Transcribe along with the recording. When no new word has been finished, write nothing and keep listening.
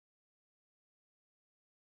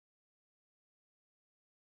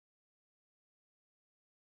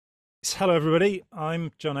Hello, everybody.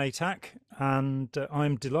 I'm John Atack, and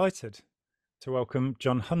I'm delighted to welcome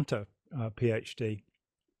John Hunter, PhD,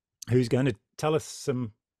 who's going to tell us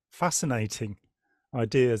some fascinating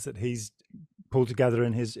ideas that he's pulled together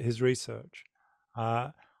in his research.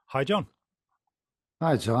 Hi, John.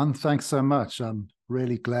 Hi, John. Thanks so much. I'm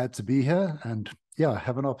really glad to be here and yeah,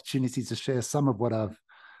 have an opportunity to share some of what I've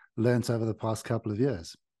learned over the past couple of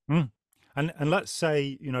years. Mm. And let's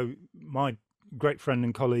say, my great friend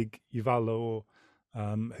and colleague Yuval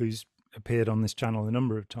Laor, who's appeared on this channel a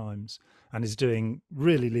number of times and is doing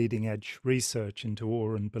really leading edge research into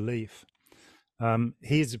awe and belief.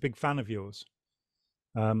 He is a big fan of yours.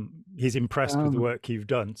 He's impressed with the Um, work you've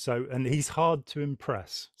done. So, and he's hard to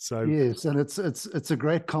impress. So, yes, and it's a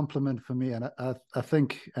great compliment for me, and I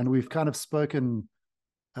think, and we've kind of spoken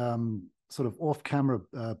sort of off camera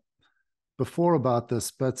before about this,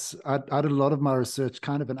 but I did a lot of my research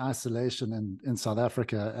kind of in isolation in South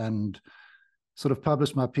Africa, and sort of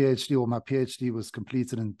published my PhD, or my PhD was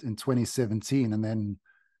completed in 2017, and then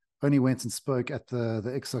only went and spoke at the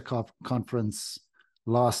ICSA conference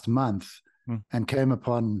last month, mm, and came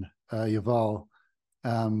upon Yuval,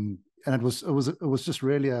 and it was just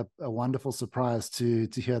really a wonderful surprise to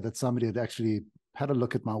hear that somebody had actually had a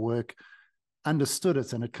look at my work, understood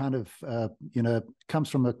it, and it kind of comes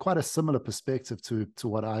from quite a similar perspective to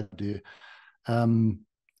what I do. Um,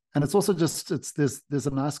 and it's also just there's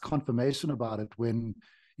a nice confirmation about it when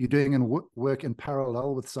you're doing work in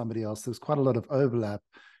parallel with somebody else. There's quite a lot of overlap,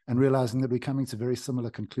 and realizing that we're coming to very similar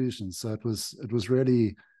conclusions. So it was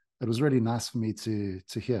really nice for me to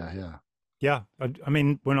hear. Yeah. yeah. I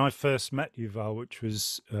mean, when I first met Yuval, which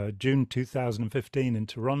was June 2015 in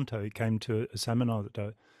Toronto, he came to a seminar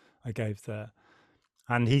that I gave there.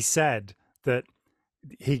 And he said that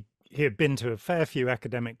he had been to a fair few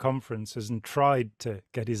academic conferences and tried to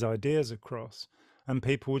get his ideas across. And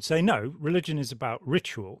people would say, no, religion is about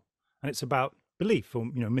ritual and it's about belief or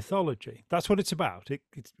mythology. That's what it's about.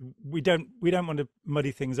 We don't want to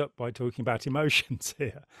muddy things up by talking about emotions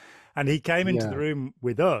here. And he came into the Yeah. room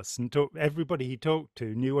with us and everybody he talked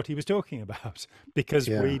to knew what he was talking about because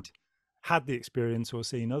Yeah. we'd had the experience or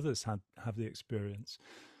seen others have the experience.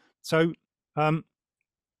 So um,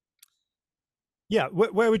 yeah,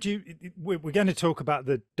 where would you? We're going to talk about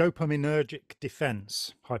the dopaminergic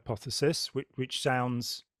defense hypothesis, which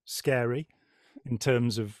sounds scary in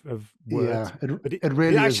terms of words, Yeah. It but it, it it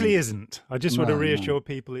really actually isn't. isn't. I just want to No, no. reassure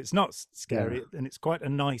people it's not Yeah. scary, and it's quite a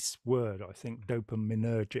nice word, I think,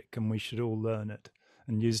 dopaminergic, and we should all learn it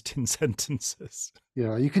and use it in sentences.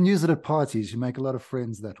 Yeah. You can use it at parties. You make a lot of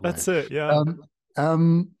friends that way. That's it, yeah. Um,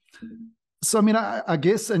 um, so I mean, I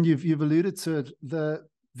guess, and you've alluded to it,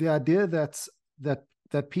 the idea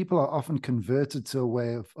that people are often converted to a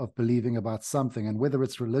way of believing about something, and whether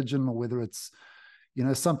it's religion or whether it's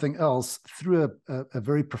something else, through a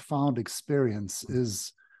very profound experience,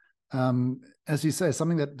 is, as you say,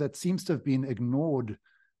 something that seems to have been ignored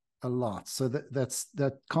a lot. So that's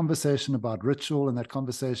that conversation about ritual, and that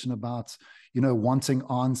conversation about wanting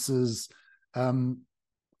answers. Um,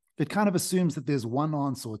 it kind of assumes that there's one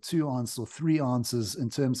answer or two answers or three answers in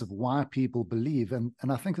terms of why people believe, and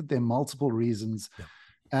I think that there are multiple reasons. Yeah.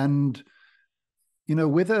 And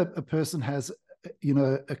whether a person has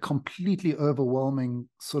a completely overwhelming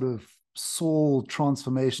sort of soul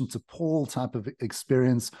transformation to Paul type of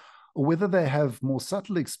experience, or whether they have more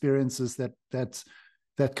subtle experiences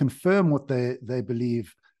that confirm what they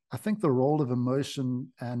believe. I think the role of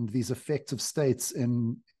emotion and these affective states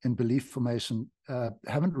in belief formation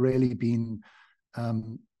haven't really been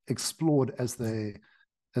explored as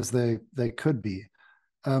they could be.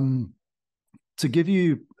 Um, to give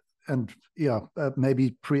you, and yeah,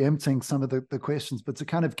 maybe preempting some of the questions, but to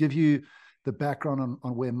kind of give you the background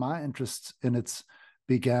on where my interest in it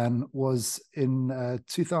began was in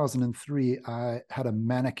 2003. I had a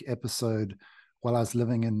manic episode while I was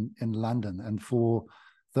living in London. And for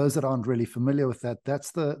those that aren't really familiar with that,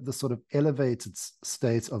 that's the sort of elevated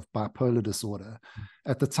state of bipolar disorder.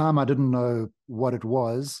 At the time, I didn't know what it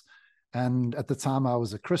was. And at the time, I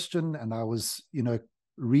was a Christian, and I was,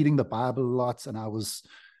 reading the Bible a lot, and I was,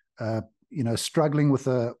 struggling with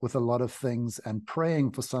a lot of things and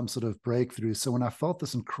praying for some sort of breakthrough. So when I felt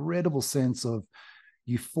this incredible sense of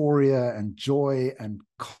euphoria and joy and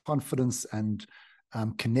confidence and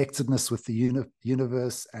connectedness with the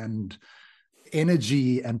universe, and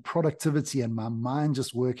energy and productivity, and my mind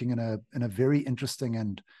just working in a very interesting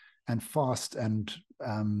and fast and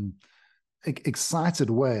excited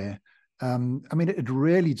way. I mean, it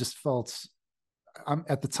really just felt.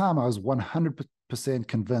 At the time, I was 100%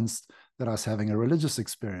 convinced that I was having a religious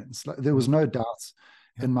experience. Like, there was Mm, no doubt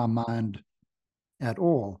yeah. in my mind at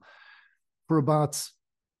all. for about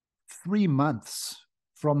 3 months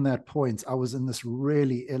from that point, I was in this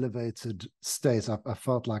really elevated state. I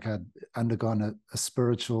felt like I'd undergone a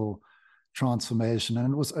spiritual transformation.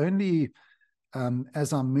 And it was only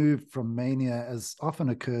as I moved from mania, as often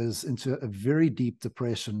occurs, into a very deep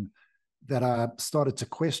depression, that I started to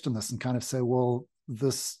question this and kind of say, well,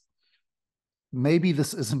 maybe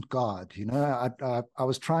this isn't God. I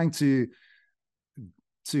was trying to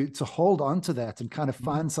hold on to that and kind of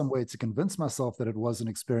find some way to convince myself that it was an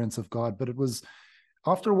experience of God. But it was,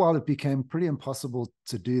 after a while, it became pretty impossible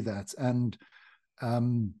to do that. And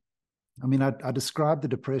I mean, I described the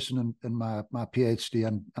depression in my PhD,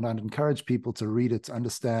 and I'd encourage people to read it to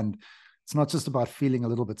understand it's not just about feeling a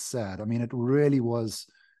little bit sad. I mean, it really was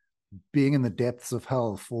being in the depths of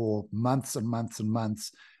hell for months and months and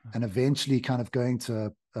months, and eventually kind of going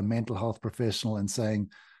to a mental health professional and saying,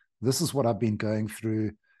 this is what I've been going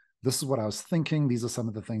through. This is what I was thinking. These are some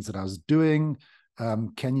of the things that I was doing.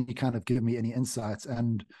 Can you kind of give me any insights?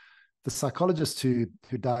 And the psychologist who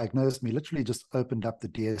diagnosed me literally just opened up the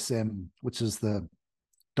DSM, which is the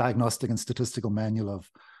Diagnostic and Statistical Manual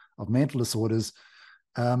of Mental Disorders,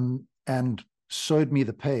 and showed me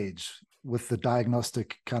the page with the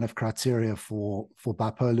diagnostic kind of criteria for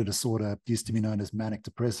bipolar disorder, used to be known as manic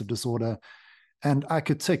depressive disorder. And I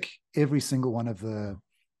could tick every single one of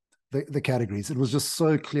the categories. It was just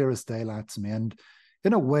so clear as daylight to me. And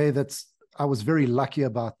in a way, I was very lucky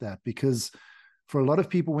about that, because for a lot of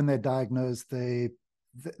people, when they're diagnosed, they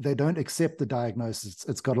don't accept the diagnosis.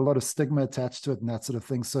 It's got a lot of stigma attached to it and that sort of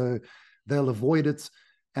thing. So they'll avoid it.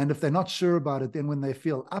 And if they're not sure about it, then when they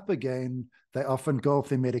feel up again, they often go off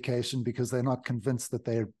their medication because they're not convinced that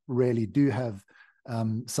they really do have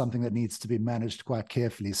something that needs to be managed quite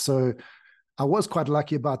carefully. So I was quite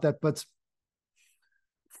lucky about that. But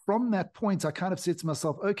from that point, I kind of said to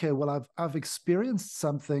myself, okay, well, I've experienced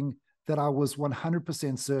something that I was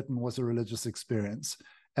 100% certain was a religious experience.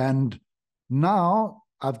 And now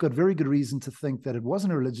I've got very good reason to think that it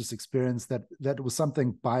wasn't a religious experience, that it was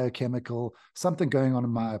something biochemical, something going on in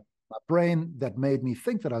my brain that made me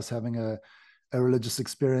think that I was having a religious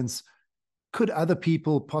experience. Could other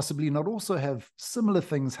people possibly not also have similar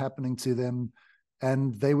things happening to them,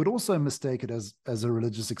 and they would also mistake it as a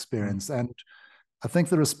religious experience? And I think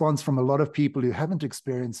the response from a lot of people who haven't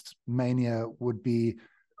experienced mania would be,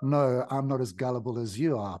 no, I'm not as gullible as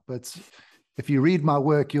you are. But if you read my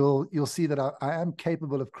work, you'll see that I am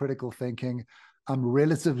capable of critical thinking. I'm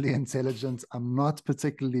relatively intelligent. I'm not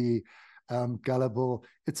particularly gullible.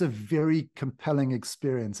 It's a very compelling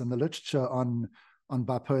experience. And the literature on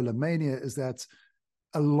bipolar mania is that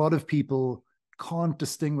a lot of people can't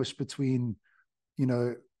distinguish between,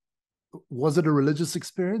 was it a religious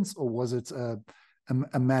experience or was it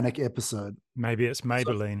a manic episode? Maybe it's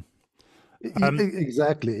Maybelline.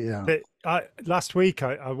 Exactly, yeah. But last week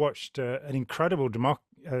I watched an incredible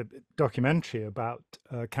documentary about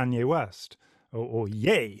Kanye West, or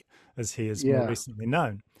Ye, as he is more recently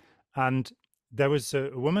known. And there was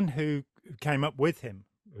a woman who came up with him,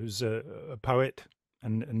 who's a poet,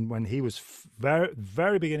 and when he was very,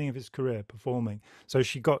 very beginning of his career performing, so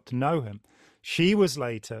she got to know him. They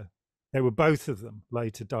were both of them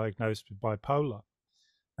later diagnosed with bipolar.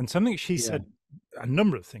 And something she said, a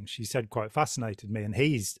number of things she said quite fascinated me, and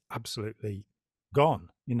he's absolutely gone,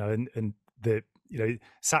 and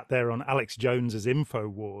sat there on Alex Jones's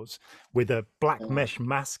InfoWars with a black mesh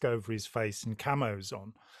mask over his face and camos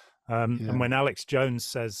on. And when Alex Jones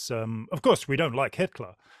says, of course, we don't like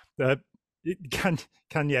Hitler,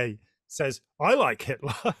 Kanye says, I like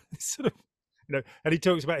Hitler. Sort of, and he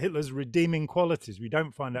talks about Hitler's redeeming qualities. We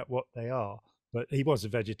don't find out what they are, but he was a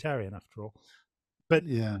vegetarian after all. But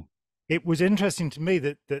it was interesting to me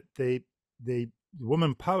that the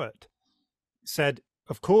woman poet said,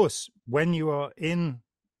 of course, when you are in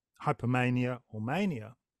hypomania or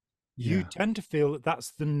mania, you tend to feel that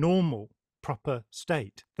that's the normal, proper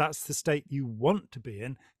state. That's the state you want to be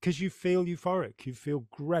in because you feel euphoric, you feel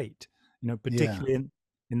great, particularly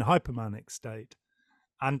in the hypomanic state.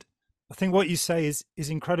 And I think what you say is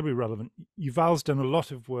incredibly relevant. Yuval's done a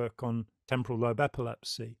lot of work on temporal lobe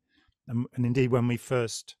epilepsy. And indeed, when we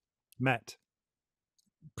first met,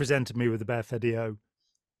 presented me with the Bear-Fedio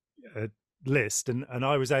list, and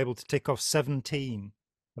I was able to tick off 17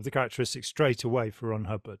 of the characteristics straight away for Ron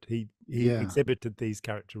Hubbard. He exhibited these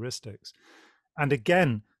characteristics. And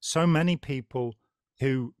again, so many people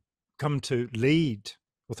who come to lead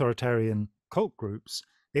authoritarian cult groups,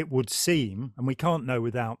 it would seem, and we can't know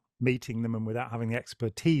without meeting them and without having the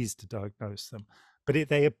expertise to diagnose them, but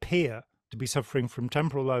they appear to be suffering from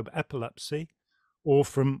temporal lobe epilepsy or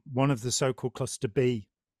from one of the so-called cluster B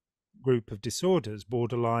group of disorders,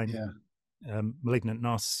 borderline malignant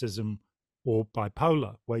narcissism or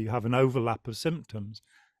bipolar, where you have an overlap of symptoms,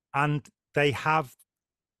 and they have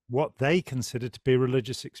what they consider to be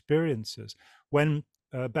religious experiences. When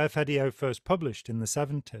Bear-Fedio first published in the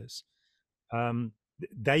 70s,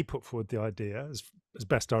 they put forward the idea, as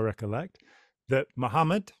best I recollect, that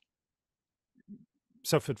Muhammad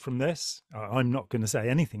suffered from this. I'm not going to say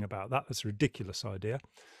anything about that. That's a ridiculous idea.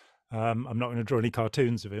 I'm not going to draw any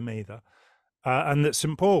cartoons of him either. And that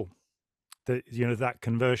St. Paul, that that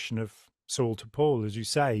conversion of Saul to Paul, as you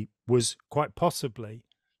say, was quite possibly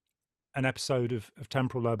an episode of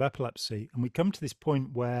temporal lobe epilepsy. And we come to this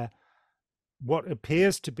point where what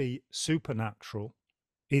appears to be supernatural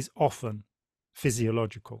is often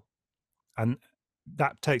physiological, and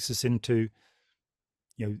that takes us into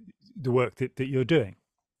the work that you're doing.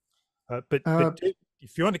 But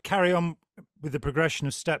if you want to carry on with the progression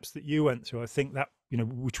of steps that you went through, I think that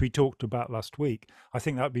which we talked about last week, I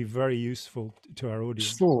think that would be very useful to our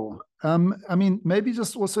audience. Sure. I mean, maybe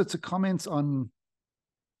just also to comment on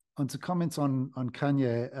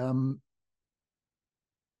Kanye.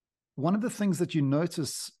 One of the things that you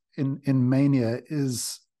notice in mania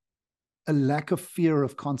is a lack of fear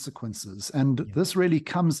of consequences, and this really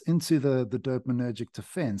comes into the dopaminergic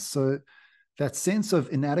defense. So that sense of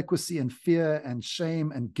inadequacy and fear and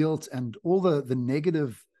shame and guilt and all the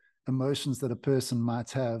negative emotions that a person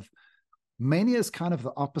might have, mania is kind of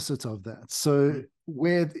the opposite of that. So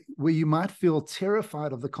where you might feel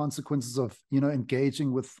terrified of the consequences of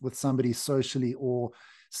engaging with somebody socially or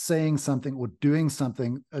saying something or doing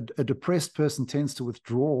something, a depressed person tends to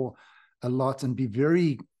withdraw a lot and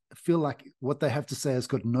feel like what they have to say has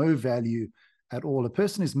got no value at all. A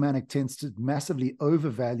person who's manic tends to massively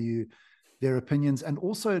overvalue their opinions and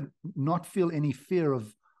also not feel any fear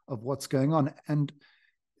of what's going on. And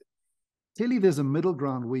clearly there's a middle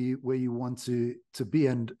ground where you want to be.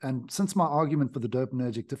 And since my argument for the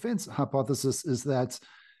dopaminergic defense hypothesis is that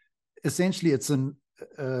essentially it's an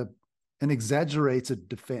exaggerated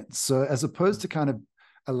defense. So as opposed to kind of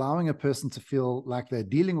allowing a person to feel like they're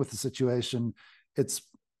dealing with the situation, it's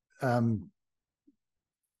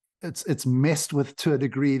messed with to a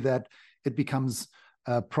degree that it becomes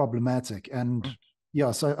problematic. And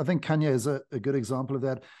so I think Kanye is a good example of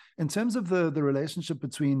that. In terms of the relationship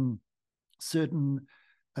between certain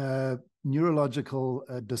neurological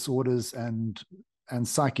disorders and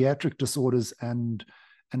psychiatric disorders and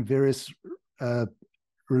various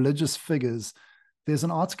religious figures, there's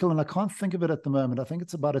an article, and I can't think of it at the moment. I think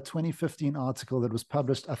it's about a 2015 article that was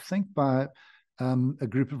published, I think, by a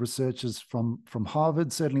group of researchers from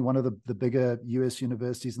Harvard, certainly one of the bigger US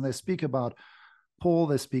universities. And they speak about Paul,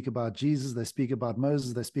 they speak about Jesus, they speak about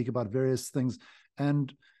Moses, they speak about various things.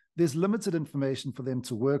 And there's limited information for them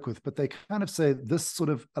to work with, but they kind of say this sort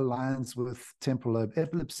of aligns with temporal lobe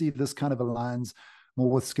epilepsy. This kind of aligns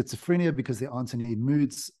more with schizophrenia because there aren't any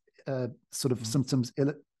moods symptoms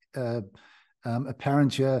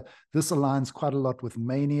apparent here. This aligns quite a lot with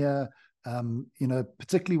mania,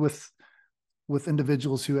 particularly with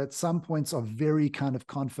individuals who at some points are very kind of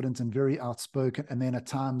confident and very outspoken, and then at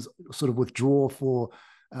times sort of withdraw for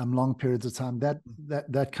long periods of time.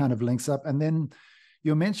 That kind of links up. And then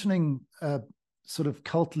you're mentioning sort of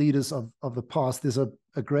cult leaders of the past. There's a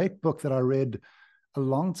great book that I read a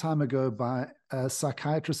long time ago by a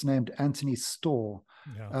psychiatrist named Anthony Storr.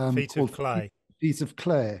 Feet of Clay. Feet of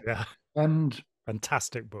Clay. Yeah. And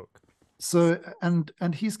fantastic book. So, and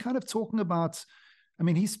he's kind of talking about, I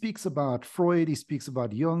mean, he speaks about Freud, he speaks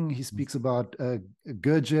about Jung, he speaks about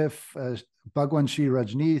Gurdjieff, Bhagwan Shree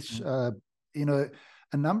Rajneesh,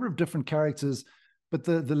 a number of different characters. But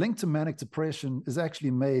the link to manic depression is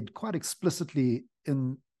actually made quite explicitly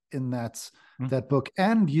in that book.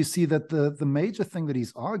 And you see that the major thing that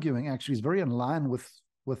he's arguing actually is very in line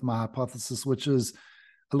with my hypothesis, which is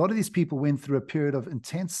a lot of these people went through a period of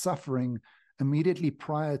intense suffering immediately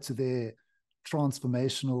prior to their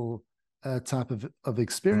transformational type of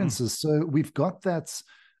experiences. So we've got that,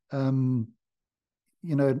 in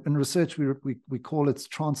research we call it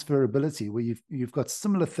transferability, where you've got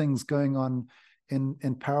similar things going on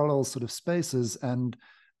in parallel sort of spaces, and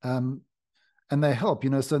they help.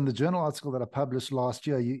 So in the journal article that I published last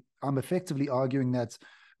year, I'm effectively arguing that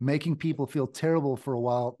making people feel terrible for a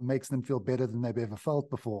while makes them feel better than they've ever felt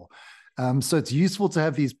before. So it's useful to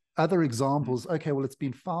have these other examples. Okay, well, it's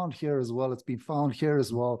been found here as well. It's been found here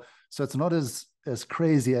as well. So it's not as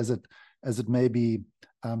crazy as it may be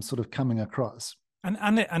sort of coming across.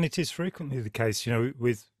 And it is frequently the case,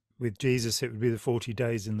 with Jesus, it would be the 40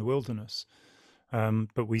 days in the wilderness.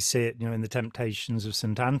 But we see it, in the temptations of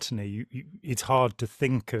St. Anthony. It's hard to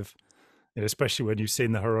think of especially when you've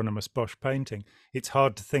seen the Hieronymus Bosch painting, it's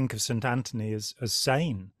hard to think of St. Anthony as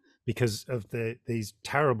sane because of these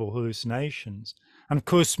terrible hallucinations. And of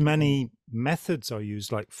course, many methods are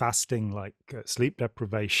used, like fasting, like sleep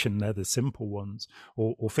deprivation, they're the simple ones,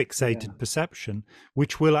 or fixated perception,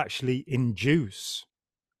 which will actually induce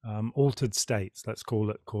altered states, let's call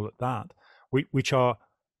it that, which are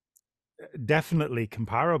definitely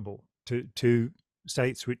comparable to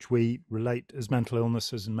states which we relate as mental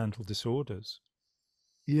illnesses and mental disorders.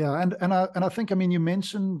 Yeah, and I think, I mean, you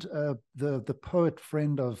mentioned the poet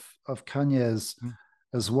friend of Kanye's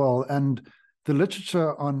as well, and the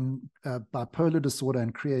literature on bipolar disorder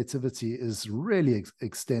and creativity is really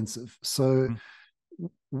extensive. So,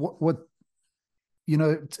 what you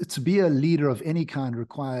know, to be a leader of any kind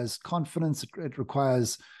requires confidence. It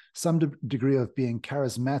requires some degree of being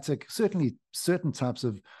charismatic. Certainly, certain types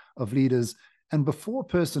of leaders. And before a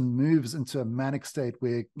person moves into a manic state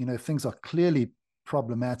where things are clearly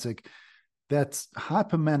problematic, that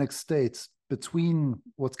hypomanic state between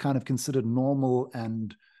what's kind of considered normal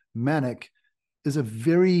and manic is a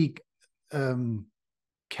very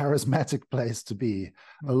charismatic place to be.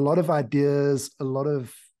 A lot of ideas, a lot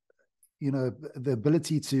of the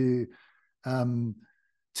ability to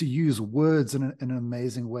use words in an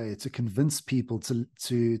amazing way, to convince people,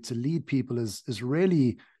 to lead people is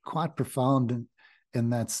really quite profound in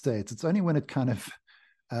that state. It's only when it kind of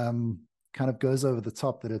goes over the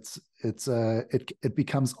top that it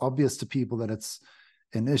becomes obvious to people that it's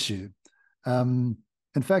an issue.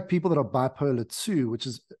 In fact, people that are bipolar 2, which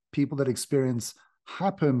is people that experience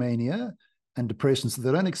hypomania and depression, so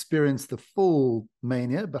they don't experience the full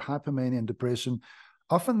mania, but hypomania and depression,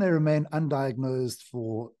 often they remain undiagnosed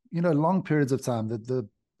for long periods of time. The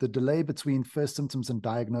delay between first symptoms and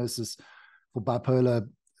diagnosis for bipolar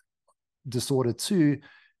disorder 2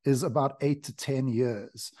 is about 8 to 10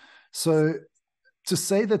 years. So to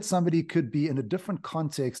say that somebody could be in a different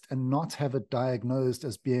context and not have it diagnosed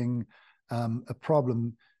as being a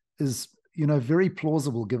problem is very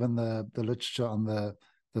plausible given the literature on the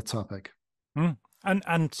topic.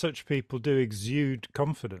 And such people do exude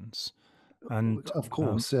confidence, and of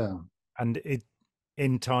course, yeah. And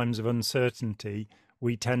in times of uncertainty,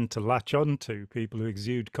 we tend to latch on to people who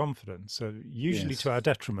exude confidence, so usually to our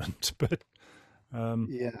detriment. But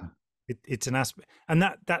it's an aspect, and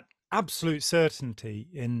that absolute certainty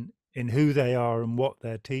in who they are and what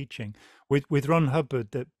they're teaching. With Ron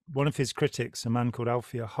Hubbard, that one of his critics, a man called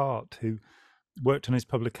Althea Hart, who worked on his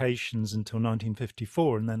publications until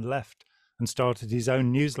 1954 and then left and started his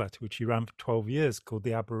own newsletter, which he ran for 12 years, called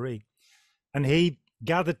The Aberree. And he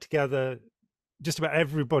gathered together just about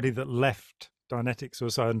everybody that left Dianetics or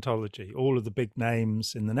Scientology. All of the big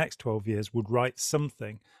names in the next 12 years would write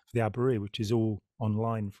something for The Aberree, which is all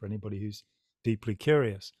online for anybody who's deeply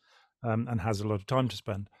curious and has a lot of time to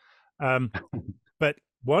spend. But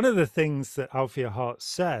one of the things that Althea Hart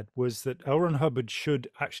said was that L. Ron Hubbard should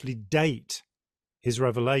actually date his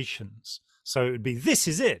revelations. So it would be, this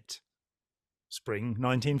is it, spring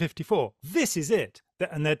 1954. This is it.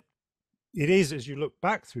 And that it is, as you look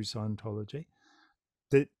back through Scientology,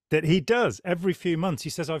 that he does every few months.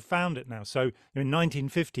 He says, I've found it now. So in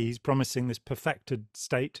 1950, he's promising this perfected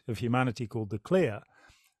state of humanity called the clear.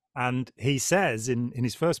 And he says in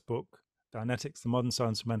his first book, Dianetics, the Modern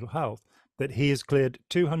Science of Mental Health, that he has cleared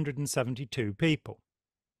 272 people.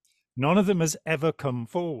 None of them has ever come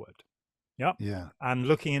forward. Yep. Yeah. And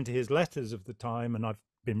looking into his letters of the time, and I've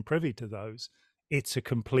been privy to those, it's a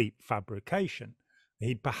complete fabrication.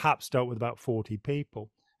 He'd perhaps dealt with about 40 people,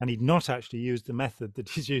 and he'd not actually used the method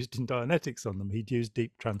that is used in Dianetics on them. He'd used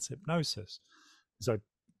deep trance hypnosis. So I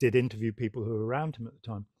did interview people who were around him at the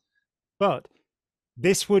time. But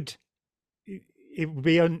this would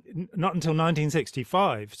be not until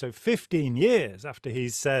 1965, so 15 years after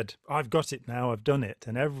he's said, I've got it now, I've done it.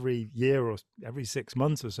 And every year or every 6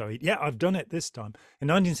 months or so, I've done it this time. In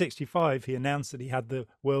 1965, he announced that he had the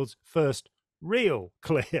world's first real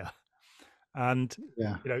clear. And,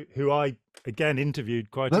 who I, again,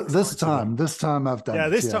 interviewed quite This time I've done it.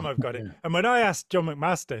 This time I've got it. And when I asked John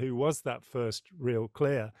McMaster, who was that first real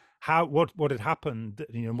clear, what had happened,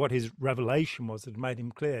 what his revelation was that made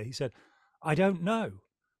him clear, he said, I don't know.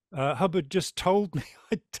 Hubbard just told me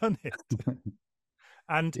I'd done it.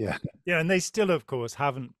 And and they still, of course,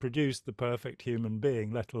 haven't produced the perfect human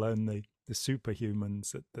being, let alone the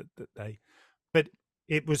superhumans that they. But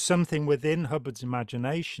it was something within Hubbard's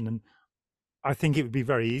imagination, and I think it would be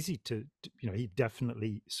very easy to he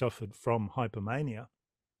definitely suffered from hypomania,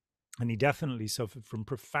 and he definitely suffered from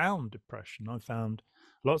profound depression. I found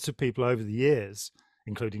lots of people over the years,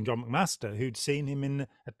 including John McMaster, who'd seen him in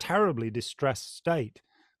a terribly distressed state,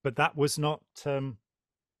 but that was not,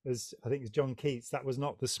 as I think it's John Keats, that was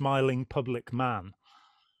not the smiling public man.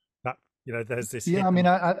 That, there's this Yeah, I hidden. mean,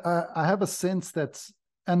 I have a sense that,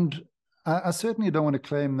 and I certainly don't want to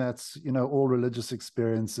claim that, all religious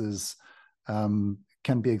experiences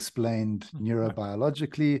can be explained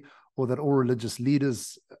neurobiologically, or that all religious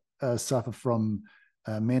leaders suffer from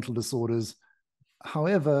mental disorders.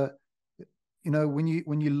 However, when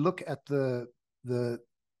you look at the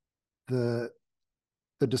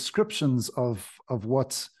the descriptions of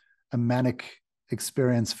what a manic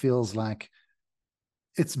experience feels like,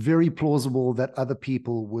 it's very plausible that other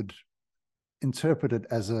people would interpret it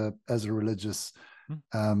as a religious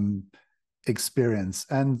experience.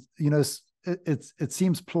 And it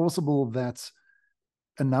seems plausible that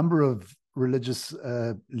a number of religious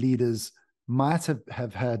leaders might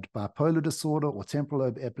have had bipolar disorder or temporal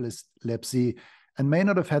lobe epilepsy, and may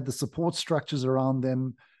not have had the support structures around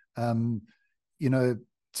them,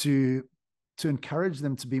 to encourage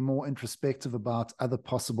them to be more introspective about other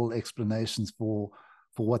possible explanations for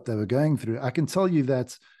what they were going through. I can tell you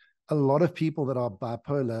that a lot of people that are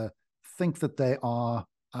bipolar think that they are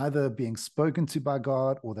either being spoken to by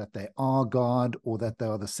God, or that they are God, or that they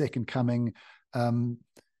are the second coming. And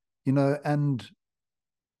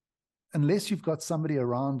unless you've got somebody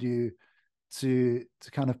around you to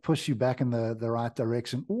kind of push you back in the right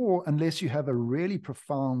direction, or unless you have a really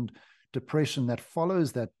profound depression that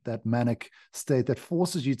follows that manic state, that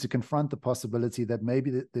forces you to confront the possibility that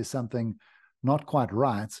maybe there's something not quite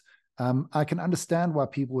right, I can understand why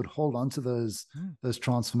people would hold on to those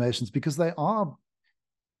transformations, because they are,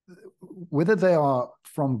 whether they are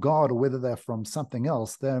from God or whether they're from something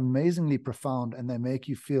else, they're amazingly profound, and they make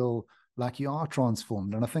you feel like you are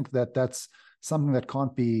transformed. And I think that that's something that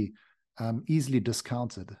can't be easily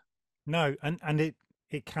discounted. No, and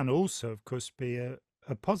it can also, of course, be a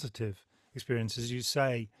positive experience, as you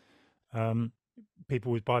say.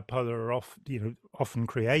 People with bipolar are often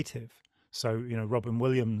creative. So Robin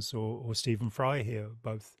Williams or Stephen Fry here,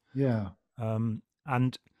 both. Yeah.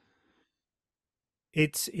 And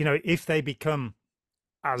it's if they become,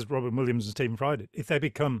 as Robin Williams and Stephen Fry did, if they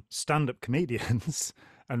become stand-up comedians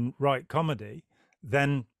and write comedy,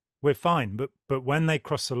 then we're fine. But when they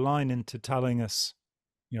cross the line into telling us,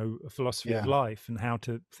 a philosophy of life and how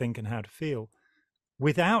to think and how to feel,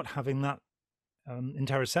 without having that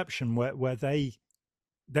interoception where they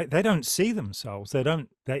don't see themselves,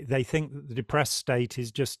 they think that the depressed state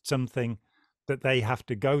is just something that they have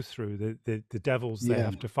to go through, the devils they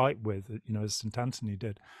have to fight with, as St. Anthony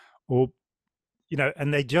did, or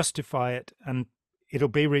and they justify it, and it'll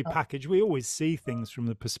be repackaged. We always see things from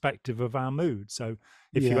the perspective of our mood. So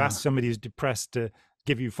if you ask somebody who's depressed to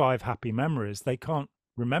give you 5 happy memories, they can't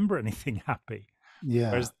remember anything happy.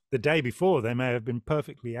 Whereas the day before, they may have been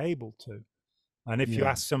perfectly able to. And if you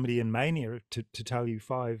ask somebody in mania to tell you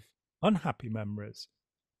 5 unhappy memories,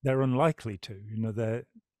 they're unlikely to.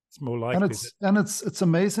 It's more likely. And it's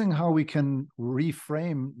amazing how we can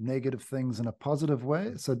reframe negative things in a positive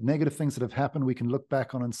way. So negative things that have happened, we can look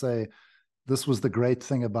back on and say, this was the great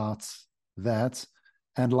thing about that.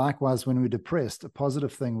 And likewise, when we're depressed, a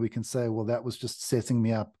positive thing, we can say, well, that was just setting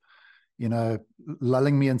me up,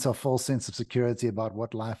 lulling me into a false sense of security about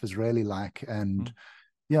what life is really like. And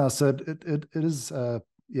so it is,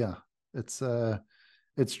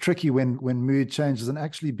 it's tricky when mood changes. And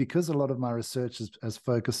actually, because a lot of my research has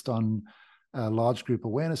focused on large group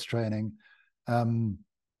awareness training,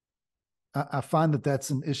 I find that that's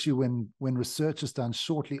an issue when research is done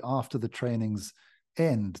shortly after the trainings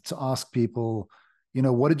end, to ask people,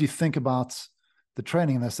 what did you think about the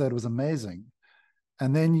training? And they say it was amazing.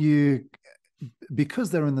 And then because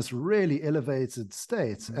they're in this really elevated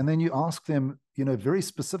state, and then you ask them, very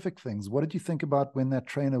specific things. What did you think about when that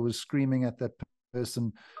trainer was screaming at that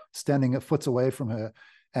person standing a foot away from her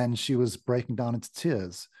and she was breaking down into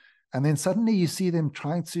tears? And then suddenly you see them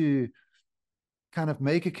trying to kind of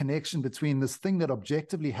make a connection between this thing that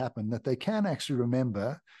objectively happened, that they can actually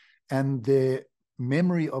remember, and their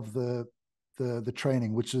memory of the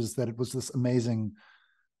training, which is that it was this amazing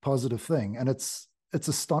positive thing. And it's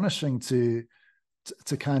astonishing to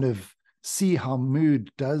kind of see how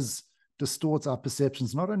mood does distort our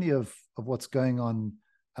perceptions, not only of what's going on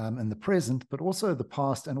in the present, but also the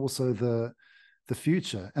past, and also the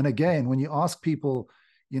future. And again, when you ask people,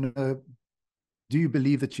 do you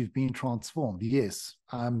believe that you've been transformed? Yes,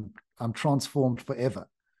 I'm transformed forever.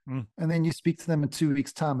 And then you speak to them in 2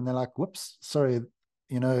 weeks' time, and they're like, whoops, sorry,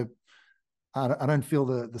 I don't feel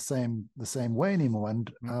the same way anymore.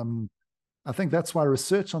 And I think that's why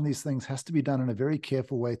research on these things has to be done in a very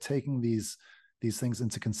careful way, taking these things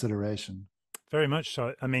into consideration. very much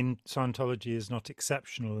so. I mean, Scientology is not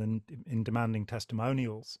exceptional in demanding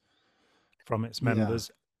testimonials from its Yeah, members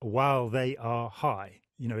while they are high,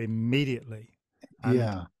 immediately. And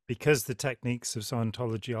yeah, because the techniques of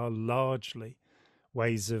Scientology are largely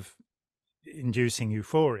ways of inducing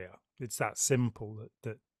euphoria, it's that simple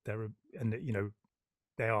that there are, and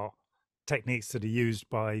they are techniques that are used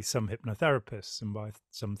by some hypnotherapists and by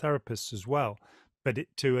some therapists as well, but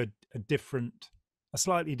to a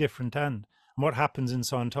slightly different end. And what happens in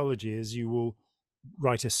Scientology is you will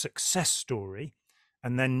write a success story,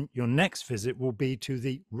 and then your next visit will be to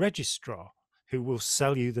the registrar who will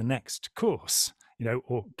sell you the next course,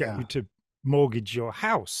 or get yeah, you to mortgage your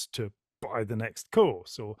house to buy the next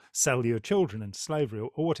course, or sell your children into slavery,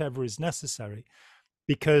 or whatever is necessary,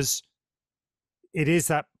 because it is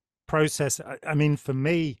that process. I mean, for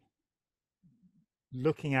me,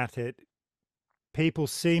 looking at it, people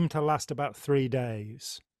seem to last about 3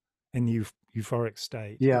 days in the euphoric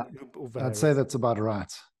state. yeah. It will I'd vary. say that's about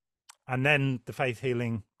right. And then the faith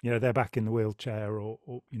healing, they're back in the wheelchair, or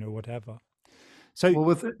whatever. So,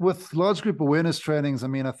 Well, with large group awareness trainings, I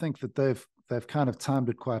mean, I think that they've kind of timed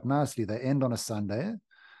it quite nicely. They end on a Sunday.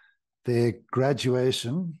 Their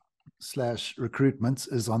graduation slash recruitment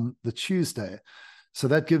is on the Tuesday. So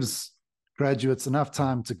that gives graduates enough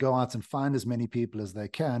time to go out and find as many people as they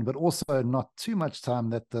can, but also not too much time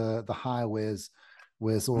that the high wears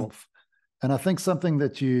off. And I think something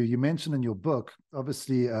that you mentioned in your book,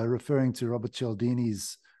 obviously referring to Robert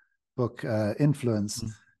Cialdini's book, Influence,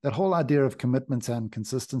 that whole idea of commitment and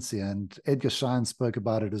consistency, and Edgar Schein spoke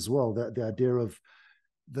about it as well, the idea of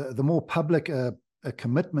the more public a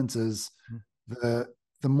commitment is,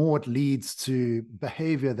 the more it leads to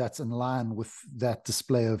behavior that's in line with that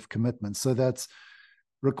display of commitment. So that's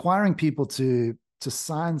requiring people to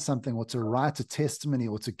sign something, or to write a testimony,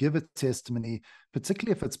 or to give a testimony,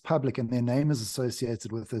 particularly if it's public and their name is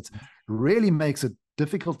associated with it, really makes it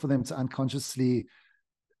difficult for them to unconsciously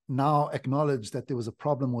now acknowledge that there was a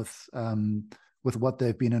problem with what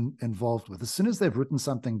they've been involved with. As soon as they've written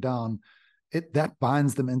something down, that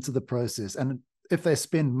binds them into the process. And if they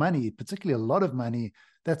spend money, particularly a lot of money,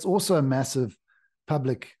 that's also a massive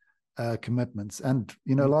public commitment. And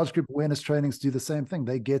large group awareness trainings do the same thing.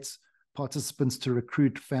 They get participants to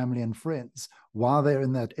recruit family and friends while they're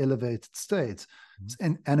in that elevated state.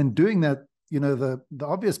 And in doing that, the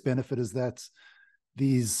obvious benefit is that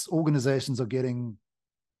these organizations are getting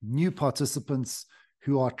new participants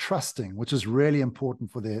who are trusting, which is really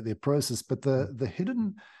important for their process. But the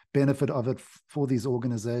hidden benefit of it for these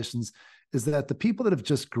organizations is that the people that have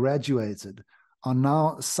just graduated are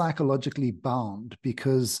now psychologically bound,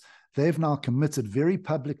 because they've now committed very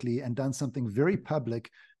publicly and done something very public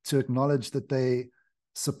to acknowledge that they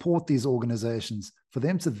support these organizations. For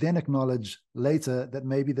them to then acknowledge later that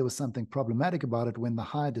maybe there was something problematic about it when the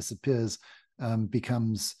high disappears,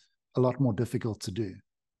 becomes a lot more difficult to do.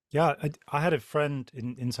 Yeah, I had a friend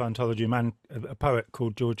in Scientology, a poet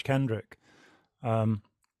called George Kendrick, and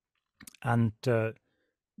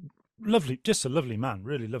lovely, just a lovely man,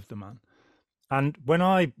 really loved the man. And when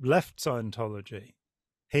I left Scientology,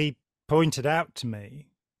 he pointed out to me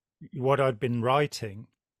what I'd been writing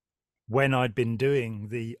when I'd been doing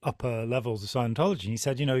the upper levels of Scientology. And he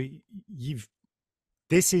said,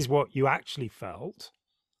 this is what you actually felt,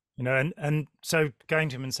 and so going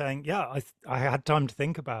to him and saying, yeah, I had time to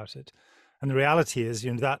think about it. And the reality is,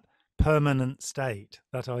 that permanent state,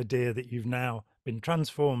 that idea that you've now been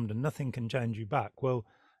transformed and nothing can change you back. Well,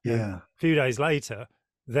 a few days later,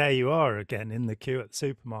 there you are again in the queue at the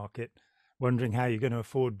supermarket, wondering how you're going to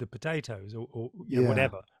afford the potatoes, or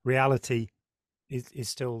whatever. Reality is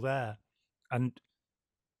still there. And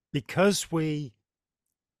because we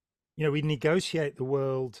negotiate the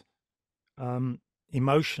world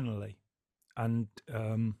emotionally, and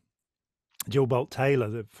Jill Bolt Taylor,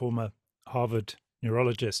 the former Harvard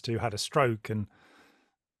neurologist who had a stroke and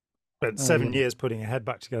spent 7 years putting her head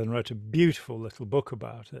back together and wrote a beautiful little book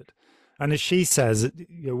about it. And as she says,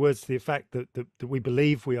 words to the effect that we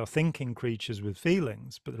believe we are thinking creatures with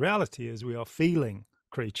feelings, but the reality is we are feeling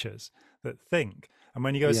creatures that think. And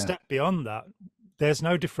when you go a step beyond that, there's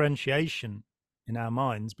no differentiation in our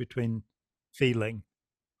minds between feeling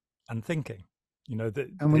and thinking.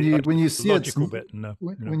 And when you see logical bit,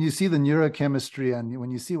 when you see the neurochemistry, and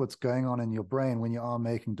when you see what's going on in your brain when you are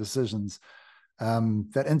making decisions,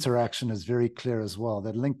 that interaction is very clear as well.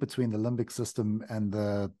 That link between the limbic system and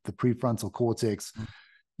the prefrontal cortex.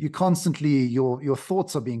 You constantly, your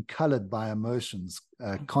thoughts are being colored by emotions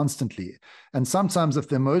constantly. And sometimes if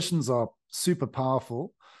the emotions are super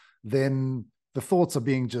powerful, then the thoughts are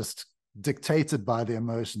being just dictated by the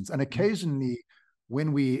emotions. And occasionally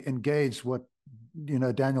when we engage what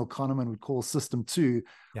Daniel Kahneman would call system 2,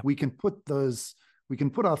 Yeah. we can put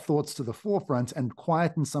our thoughts to the forefront and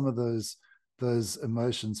quieten some of those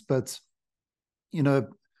emotions. But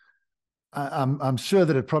I'm sure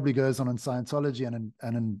that it probably goes on in Scientology and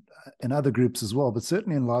in other groups as well, but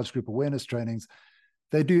certainly in large group awareness trainings,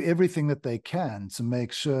 they do everything that they can to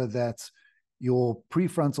make sure that your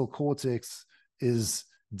prefrontal cortex is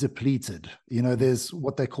depleted. There's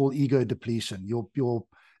what they call ego depletion. Your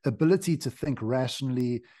ability to think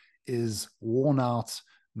rationally is worn out,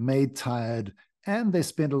 made tired, and they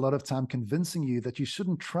spend a lot of time convincing you that you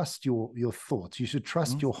shouldn't trust your thoughts. You should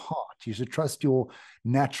trust your heart. You should trust your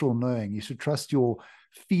natural knowing. You should trust your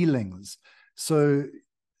feelings. So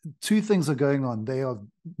two things are going on. They are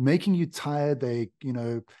making you tired. They,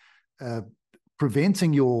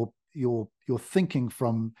 preventing your thinking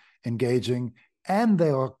from engaging, and they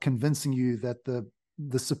are convincing you that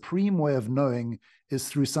the supreme way of knowing is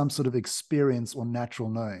through some sort of experience or natural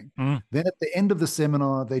knowing. Then at the end of the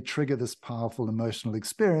seminar, they trigger this powerful emotional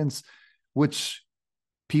experience, which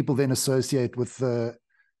people then associate with the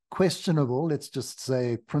questionable, let's just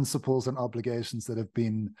say, principles and obligations that have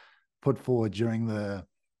been put forward during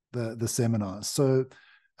the seminars. So,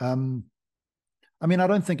 I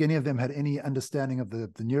don't think any of them had any understanding of the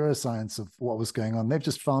neuroscience of what was going on. They've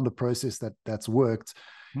just found a process that's worked.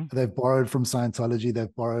 They've borrowed from Scientology.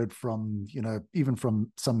 They've borrowed from, even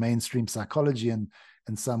from some mainstream psychology in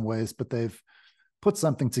some ways, but they've put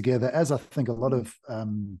something together, as I think a lot of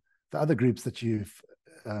the other groups that you've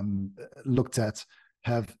looked at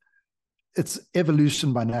have. It's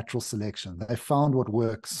evolution by natural selection. They found what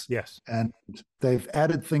works. Yes. And they've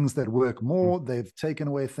added things that work more. They've taken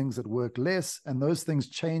away things that work less. And those things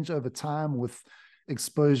change over time with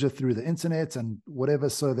exposure through the internet and whatever.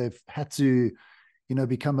 So they've had to,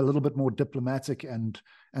 become a little bit more diplomatic and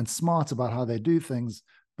smart about how they do things.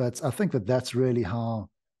 But I think that that's really how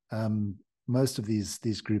most of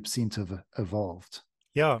these groups seem to have evolved.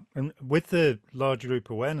 Yeah. And with the large group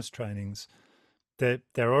awareness trainings,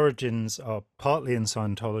 their origins are partly in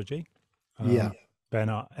Scientology.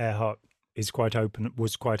 Bernard Ehrhardt was quite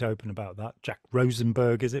open about that. Jack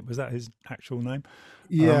Rosenberg, was that his actual name?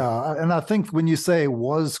 Yeah, and I think when you say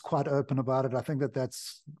was quite open about it, I think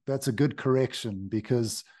that's a good correction,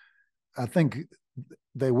 because I think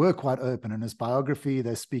they were quite open. In his biography,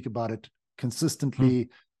 they speak about it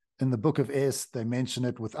consistently. In the Book of S, they mention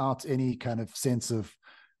it without any kind of sense of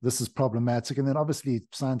this is problematic. And then obviously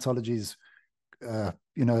Scientology's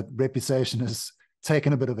reputation has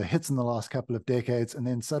taken a bit of a hit in the last couple of decades, and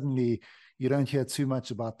then suddenly you don't hear too much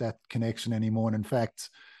about that connection anymore. And in fact,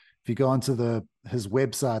 if you go onto his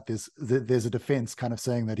website, there's a defense kind of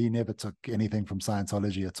saying that he never took anything from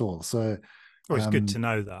Scientology at all. So, it's good to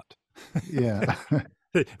know that. Yeah,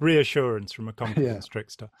 reassurance from a confidence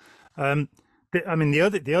trickster.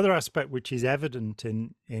 The other aspect which is evident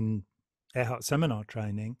in Ehrhardt seminar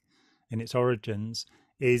training, in its origins,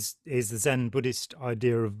 is the Zen Buddhist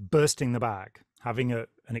idea of bursting the bag, having an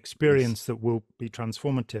experience that will be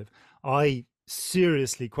transformative. I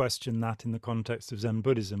seriously question that in the context of Zen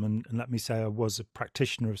Buddhism. And let me say, I was a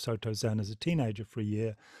practitioner of Soto Zen as a teenager for a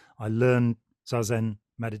year. I learned Zazen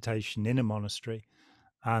meditation in a monastery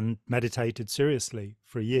and meditated seriously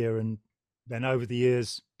for a year, and then over the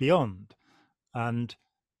years beyond. And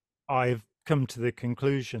I've come to the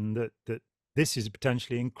conclusion that this is a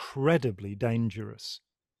potentially incredibly dangerous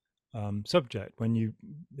subject.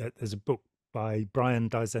 There's a book by Brian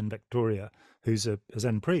Daizen Victoria, who's a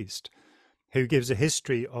Zen priest, who gives a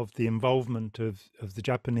history of the involvement of the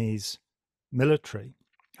Japanese military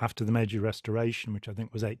after the Meiji Restoration, which I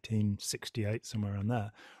think was 1868, somewhere around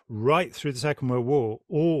there, right through the Second World War.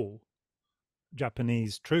 All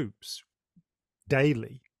Japanese troops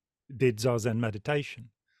daily did Zazen meditation.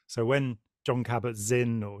 So when John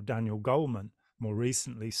Kabat-Zinn or Daniel Goleman more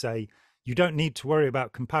recently say, you don't need to worry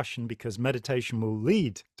about compassion because meditation will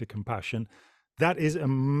lead to compassion, that is a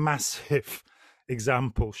massive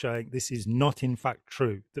example showing this is not in fact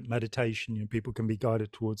true, that meditation, people can be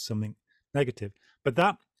guided towards something negative.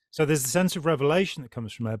 So there's a sense of revelation that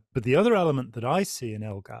comes from there. But the other element that I see in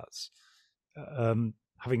LGATs,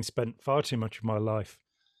 having spent far too much of my life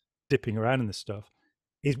dipping around in this stuff,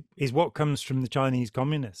 is what comes from the Chinese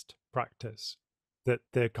communist practice, that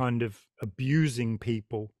they're kind of abusing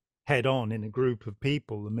people head on in a group of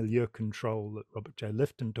people, the milieu control that Robert J.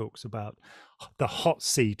 Lifton talks about, the hot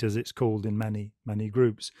seat, as it's called in many, many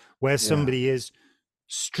groups, where somebody is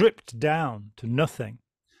stripped down to nothing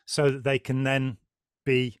so that they can then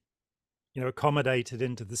be, accommodated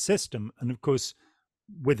into the system. And of course,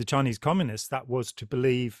 with the Chinese communists, that was to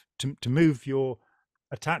believe, to move your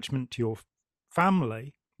attachment to your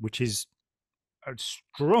family, which is a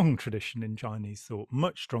strong tradition in Chinese thought,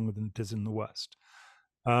 much stronger than it is in the West.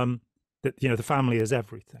 That the family is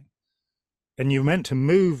everything, and you're meant to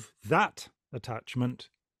move that attachment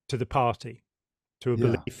to the party, to a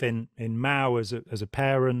Yeah. belief in Mao as a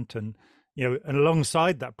parent, and and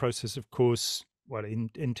alongside that process, of course, well,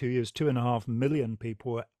 in 2 years, 2.5 million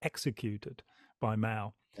people were executed by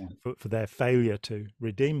Mao Yeah. for their failure to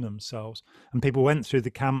redeem themselves, and people went through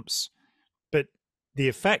the camps. But the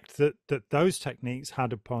effect that those techniques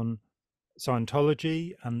had upon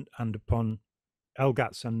Scientology and upon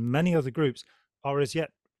LGATs and many other groups are as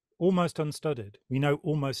yet almost unstudied. We know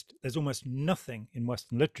there's almost nothing in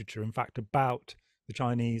Western literature, in fact, about the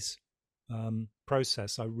Chinese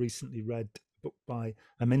process. I recently read a book by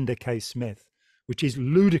Aminda K. Smith, which is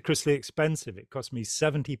ludicrously expensive. It cost me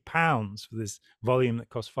 £70 for this volume that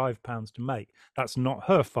cost £5 to make. That's not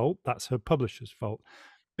her fault, that's her publisher's fault.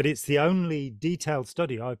 But it's the only detailed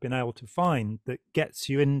study I've been able to find that gets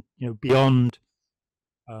you in, beyond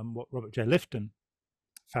what Robert J. Lifton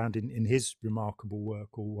found in his remarkable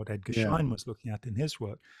work, or what Edgar Yeah. Schein was looking at in his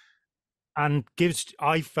work, and gives,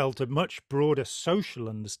 I felt, a much broader social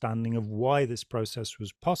understanding of why this process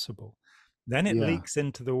was possible. Then it leaks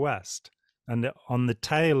into the West, and on the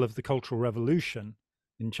tail of the Cultural Revolution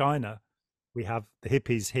in China, we have the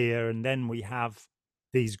hippies here, and then we have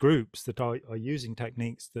these groups that are using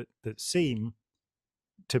techniques that seem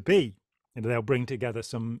to be, they'll bring together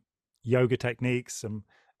some yoga techniques, some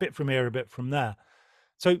bit from here, a bit from there.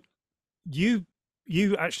 So you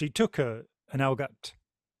actually took an LGAT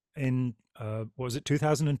in what was it,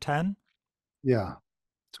 2010? Yeah.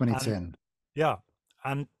 2010. And yeah,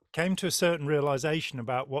 and came to a certain realization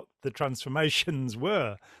about what the transformations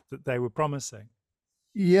were that they were promising.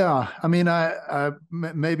 Yeah, I mean,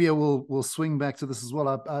 maybe I will swing back to this as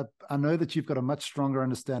well. I know that you've got a much stronger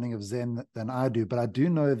understanding of Zen than I do, but I do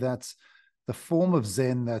know that the form of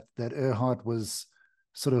Zen that Erhard was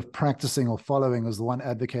sort of practicing or following was the one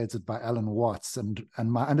advocated by Alan Watts, and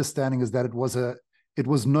my understanding is that it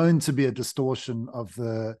was known to be a distortion of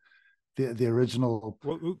the original.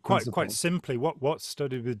 Well, quite simply, what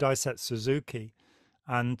studied with Daisetsu Suzuki.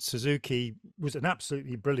 And Suzuki was an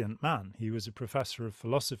absolutely brilliant man. He was a professor of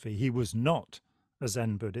philosophy. He was not a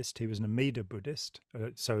Zen Buddhist. He was an Amida Buddhist.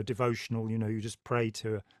 So a devotional, you just pray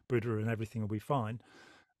to a Buddha and everything will be fine.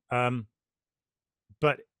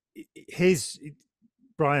 But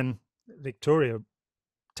Brian Victoria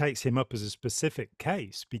takes him up as a specific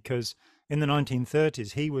case because in the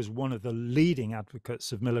 1930s, he was one of the leading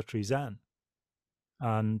advocates of military Zen.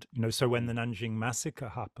 And, so when the Nanjing massacre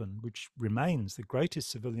happened, which remains the greatest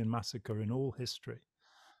civilian massacre in all history,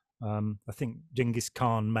 I think Genghis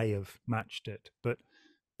Khan may have matched it, but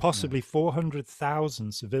possibly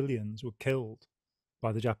 400,000 civilians were killed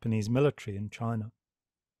by the Japanese military in China,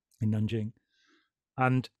 in Nanjing.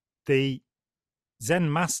 And the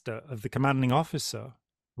Zen master of the commanding officer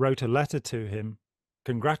wrote a letter to him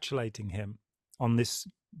congratulating him on this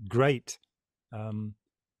great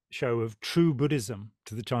show of true Buddhism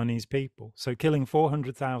to the Chinese people. So killing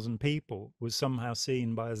 400,000 people was somehow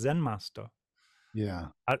seen by a Zen master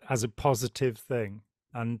as a positive thing,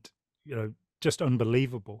 and just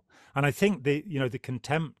unbelievable. And I think the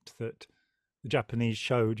contempt that the Japanese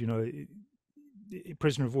showed,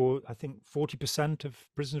 prisoner of war, I think 40% of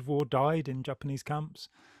prisoners of war died in Japanese camps.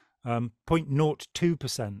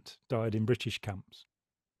 0.02% died in British camps.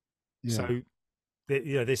 So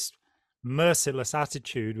this merciless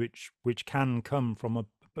attitude which can come from a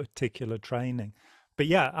particular training. But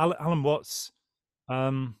yeah, Alan Watts,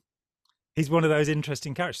 he's one of those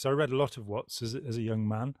interesting characters. I read a lot of Watts as a young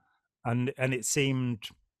man, and it seemed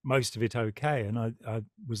most of it okay. And I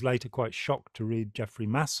was later quite shocked to read Geoffrey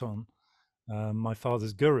Masson, my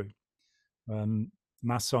father's guru.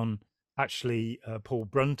 Masson, actually, Paul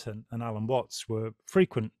Brunton and Alan Watts were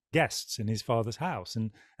frequent guests in his father's house,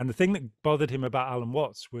 and the thing that bothered him about Alan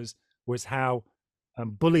Watts was how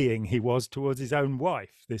bullying he was towards his own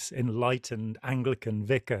wife, this enlightened Anglican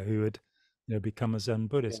vicar who had become a Zen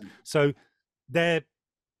Buddhist. So they're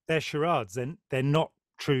charades. They're not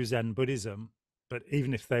true Zen Buddhism, but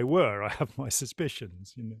even if they were, I have my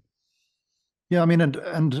suspicions. Yeah, I mean,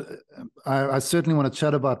 and I certainly want to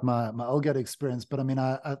chat about my LGAT experience, but I mean,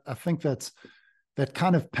 I think that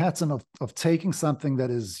kind of pattern of taking something that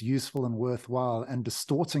is useful and worthwhile and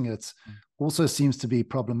distorting it also seems to be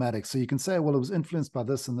problematic. So you can say, well, it was influenced by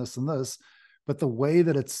this and this and this, but the way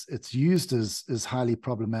that it's used is highly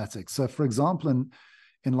problematic. So, for example,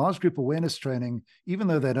 in large group awareness training, even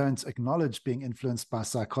though they don't acknowledge being influenced by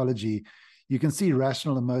psychology, you can see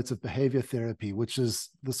rational emotive behavior therapy, which is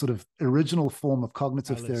the sort of original form of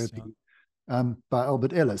cognitive therapy by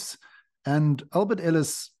Albert Ellis. And Albert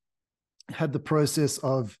Ellis had the process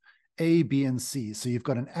of A, B, and C. So you've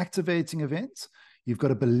got an activating event, you've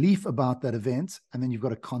got a belief about that event, and then you've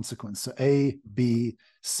got a consequence. So A, B,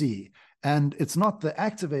 C. And it's not the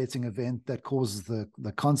activating event that causes the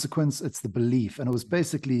consequence, it's the belief. And it was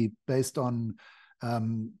basically based on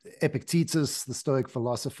Epictetus, the Stoic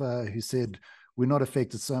philosopher, who said, we're not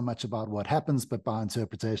affected so much about what happens, but by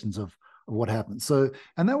interpretations of what happens. So,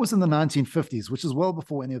 and that was in the 1950s, which is well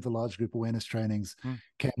before any of the large group awareness trainings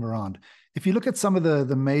came around. If you look at some of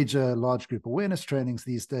the major large group awareness trainings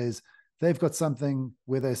these days, they've got something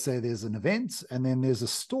where they say there's an event, and then there's a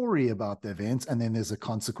story about the event, and then there's a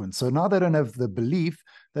consequence. So now they don't have the belief,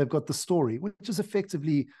 they've got the story, which is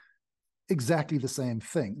effectively exactly the same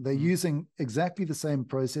thing. They're using exactly the same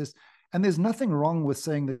process. And there's nothing wrong with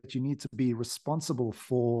saying that you need to be responsible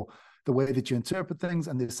for the way that you interpret things,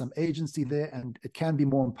 and there's some agency there, and it can be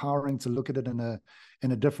more empowering to look at it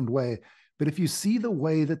in a different way. But if you see the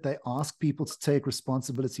way that they ask people to take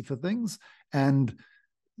responsibility for things, and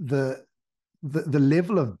the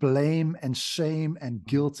level of blame and shame and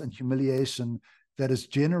guilt and humiliation that is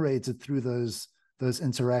generated through those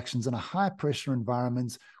interactions in a high pressure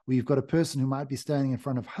environment where you've got a person who might be standing in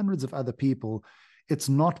front of hundreds of other people, it's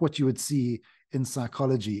not what you would see in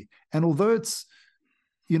psychology. And although it's,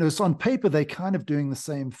 so on paper, they're kind of doing the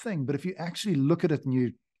same thing, but if you actually look at it and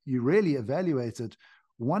you really evaluate it,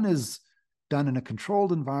 one is done in a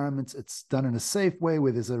controlled environment, it's done in a safe way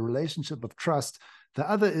where there's a relationship of trust. The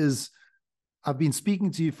other is, I've been speaking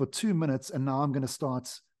to you for 2 minutes, and now I'm going to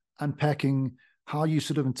start unpacking how you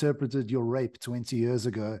should have interpreted your rape 20 years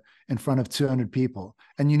ago in front of 200 people.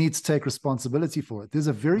 And you need to take responsibility for it. There's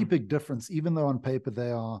a very big difference, even though on paper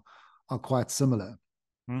they are quite similar.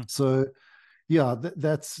 So yeah,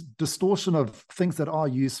 that's distortion of things that are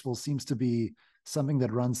useful seems to be something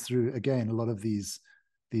that runs through, again, a lot of these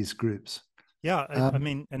groups. Yeah, I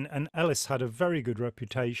mean, and Ellis had a very good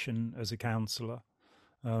reputation as a counsellor,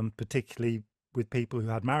 particularly with people who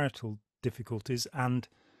had marital difficulties, and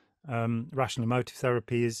rational emotive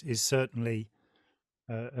therapy is certainly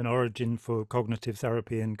an origin for cognitive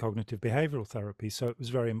therapy and cognitive behavioral therapy. So it was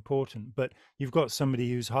very important. But you've got somebody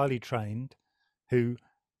who's highly trained, who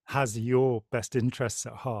has your best interests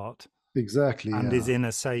at heart, exactly, and yeah, is in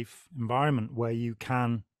a safe environment where you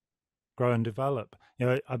can grow and develop.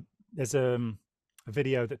 There's a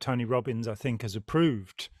video that Tony Robbins, I think, has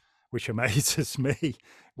approved, which amazes me,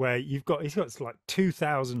 where he's got like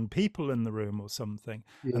 2,000 people in the room or something.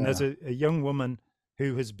 Yeah. And there's a young woman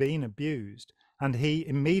who has been abused, and he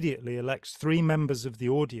immediately elects 3 members of the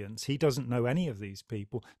audience, he doesn't know any of these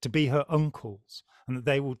people, to be her uncles, and that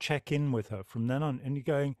they will check in with her from then on. And you're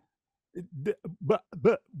going,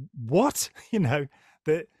 but what?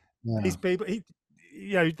 These people,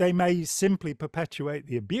 they may simply perpetuate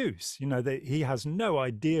the abuse. He has no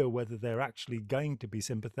idea whether they're actually going to be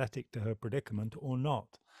sympathetic to her predicament or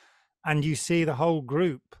not. And you see the whole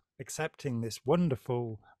group accepting this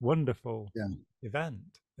wonderful, wonderful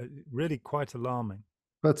event. Really quite alarming.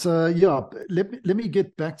 But let me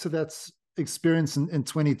get back to that experience in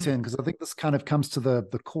 2010, because I think this kind of comes to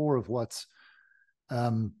the core of what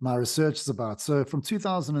my research is about. So from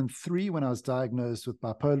 2003, when I was diagnosed with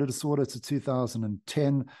bipolar disorder, to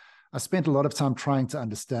 2010, I spent a lot of time trying to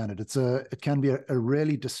understand it. It can be a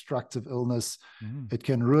really destructive illness. It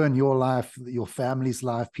can ruin your life, your family's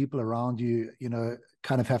life, people around you,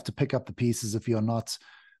 kind of have to pick up the pieces if you're not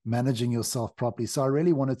managing yourself properly. So I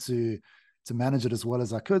really wanted to manage it as well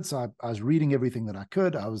as I could. So I was reading everything that I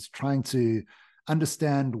could. I was trying to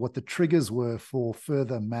understand what the triggers were for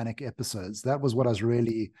further manic episodes. That was what I was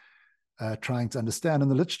really trying to understand. And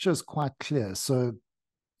the literature is quite clear. So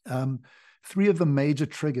 3 of the major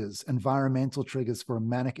triggers, environmental triggers for a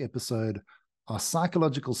manic episode, are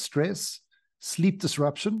psychological stress, sleep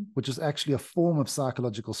disruption, which is actually a form of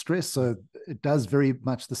psychological stress. So it does very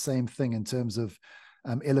much the same thing in terms of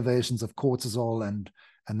elevations of cortisol and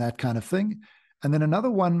that kind of thing. And then another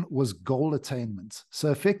one was goal attainment. So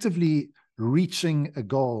effectively reaching a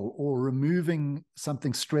goal or removing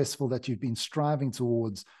something stressful that you've been striving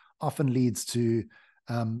towards often leads to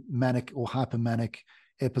manic or hypomanic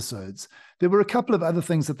episodes. There were a couple of other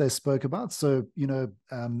things that they spoke about. So,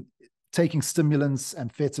 taking stimulants,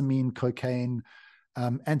 amphetamine, cocaine,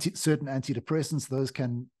 certain antidepressants, those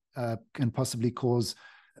can possibly cause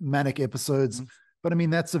manic episodes. But I mean,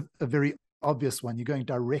 that's a very obvious one. You're going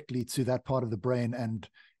directly to that part of the brain and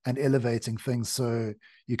elevating things. So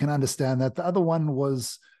you can understand that. The other one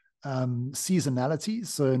was seasonality.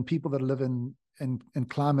 So in people that live in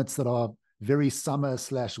climates that are very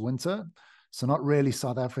summer/winter, so not really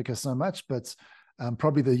South Africa so much, but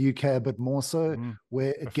probably the UK a bit more so,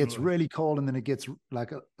 where it gets Definitely. really cold and then it gets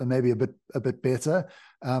like maybe a bit better.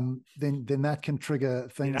 Then that can trigger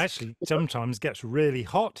It things. actually sometimes gets really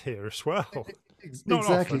hot here as well. Not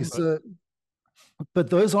Exactly. often, but So, but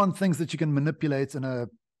those aren't things that you can manipulate in an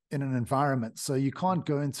environment. So you can't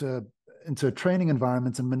go into a training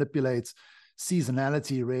environment and manipulate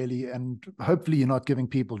seasonality really. And hopefully you're not giving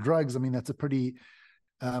people drugs. I mean, that's a pretty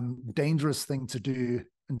dangerous thing to do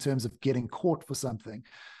in terms of getting caught for something.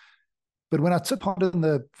 But when I took part in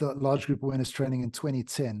the large group awareness training in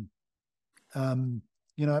 2010,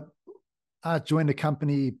 you know, I joined a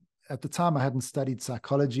company. At the time, I hadn't studied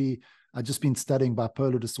psychology. I'd just been studying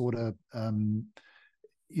bipolar disorder,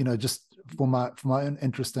 just for my own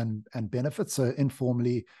interest and benefit. So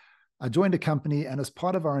informally, I joined a company, and as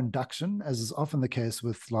part of our induction, as is often the case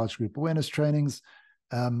with large group awareness trainings,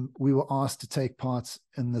 we were asked to take part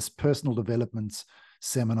in this personal development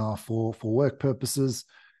seminar for work purposes.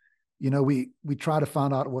 We try to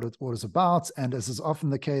find out what it's about, and as is often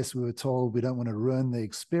the case, we were told we don't want to ruin the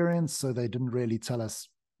experience, so they didn't really tell us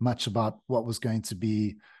much about what was going to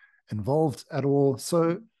be involved at all.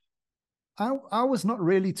 So I was not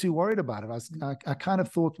really too worried about it. I kind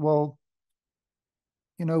of thought, well,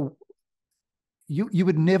 you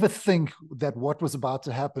would never think that what was about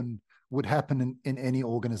to happen would happen in any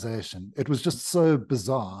organization. It was just so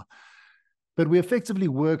bizarre. But we effectively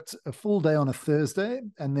worked a full day on a Thursday,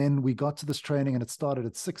 and then we got to this training, and it started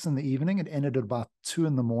at 6 p.m. It ended at about 2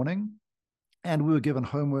 a.m, and we were given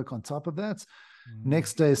homework on top of that.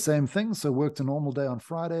 Next day, same thing. So worked a normal day on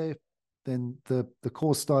Friday. Then the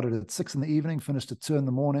course started at 6 p.m, finished at 2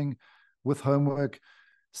 a.m. with homework.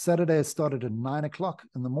 Saturday, it started at 9 o'clock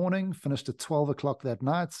in the morning, finished at 12 o'clock that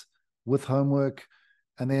night with homework.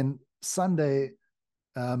 And then Sunday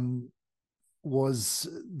was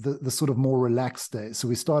the sort of more relaxed day. So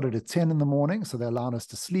we started at 10 a.m, so they allowed us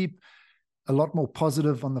to sleep. A lot more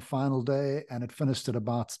positive on the final day, and it finished at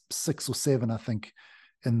about 6 or 7, I think,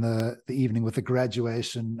 in the evening with the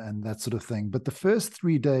graduation and that sort of thing. But the first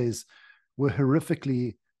 3 days were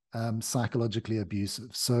horrifically psychologically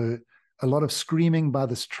abusive. So a lot of screaming by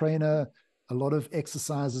this trainer, a lot of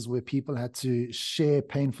exercises where people had to share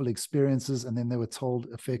painful experiences, and then they were told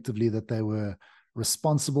effectively that they were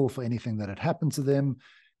responsible for anything that had happened to them.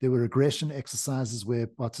 There were regression exercises where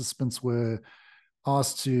participants were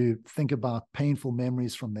asked to think about painful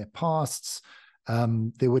memories from their pasts.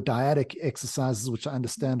 There were dyadic exercises, which I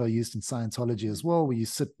understand are used in Scientology as well, where you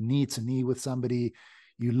sit knee to knee with somebody,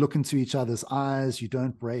 you look into each other's eyes, you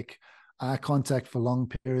don't break eye contact for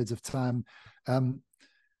long periods of time.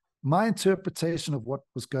 My interpretation of what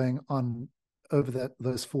was going on over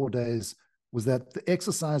those 4 days was that the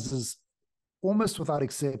exercises, almost without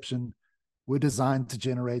exception, were designed to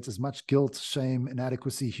generate as much guilt, shame,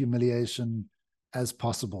 inadequacy, humiliation as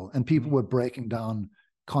possible. And people were breaking down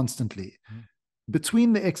constantly.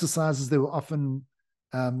 Between the exercises, there were often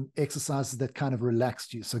exercises that kind of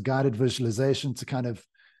relaxed you. So guided visualization to kind of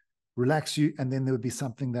relax you. And then there would be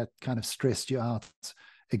something that kind of stressed you out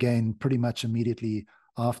again, pretty much immediately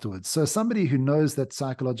afterwards. So somebody who knows that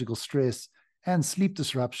psychological stress and sleep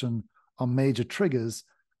disruption are major triggers,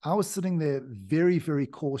 I was sitting there very, very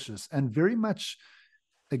cautious and very much,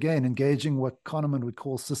 again, engaging what Kahneman would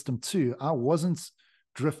call system 2. I wasn't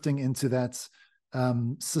drifting into that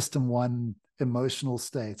system 1 emotional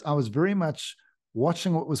state. I was very much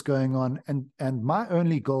watching what was going on, and my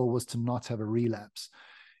only goal was to not have a relapse.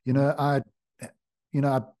 I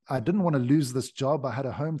didn't want to lose this job. I had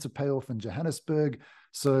a home to pay off in Johannesburg,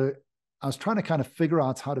 so I was trying to kind of figure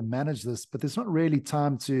out how to manage this, but there's not really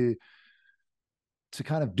time to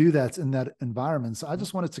kind of do that in that environment. So I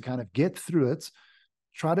just wanted to kind of get through it,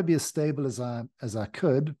 try to be as stable as I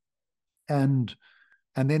could, and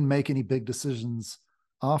then make any big decisions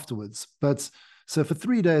afterwards. But so for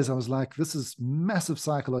 3 days, I was like, this is massive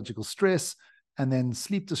psychological stress, and then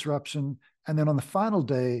sleep disruption. And then on the final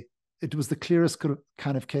day, it was the clearest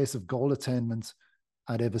kind of case of goal attainment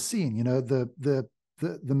I'd ever seen. The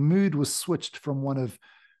mood was switched from one of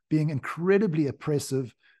being incredibly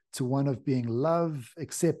oppressive to one of being love,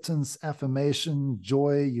 acceptance, affirmation,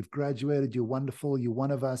 joy. You've graduated, you're wonderful, you're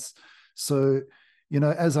one of us. So,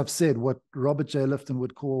 as I've said, what Robert J. Lifton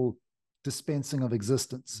would call dispensing of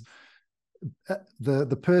existence.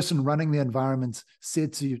 The person running the environment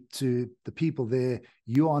said to the people there,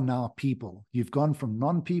 you are now people. You've gone from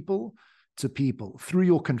non-people to people through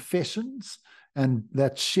your confessions. And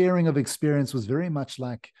that sharing of experience was very much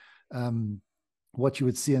like what you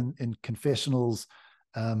would see in confessionals,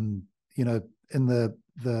 in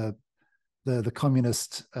the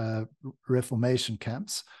communist Reformation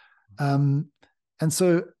camps. And And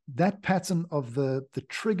so that pattern of the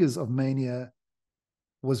triggers of mania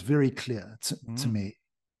was very clear to me.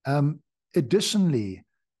 Additionally,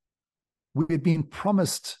 we had been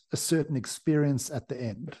promised a certain experience at the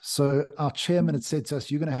end. So our chairman had said to us,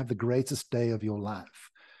 you're going to have the greatest day of your life.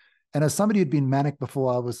 And as somebody who'd been manic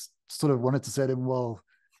before, I was sort of wanted to say to him, well,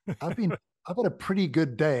 I've had a pretty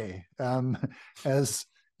good day, as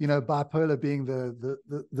you know, bipolar being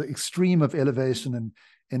the extreme of elevation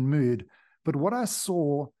and mood. But what I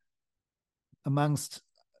saw amongst,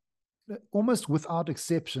 almost without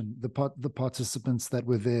exception, the participants that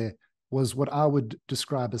were there was what I would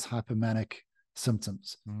describe as hypomanic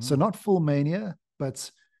symptoms. So not full mania,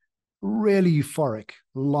 but really euphoric,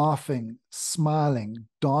 laughing, smiling,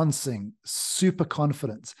 dancing, super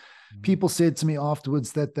confident. People said to me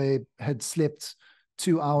afterwards that they had slept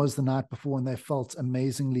 2 hours the night before and they felt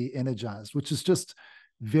amazingly energized, which is just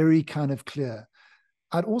very kind of clear.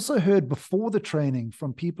 I'd also heard before the training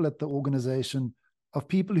from people at the organization of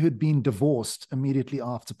people who had been divorced immediately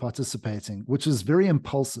after participating, which is very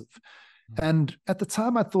impulsive. And at the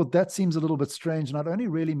time, I thought that seems a little bit strange, and I'd only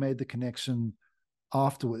really made the connection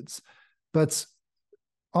afterwards. But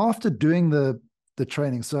after doing the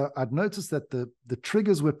training, so I'd noticed that the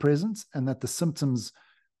triggers were present and that the symptoms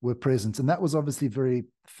were present, and that was obviously very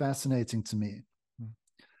fascinating to me.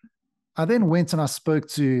 I then went and I spoke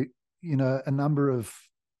to, you know, a number of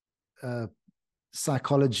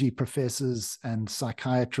psychology professors and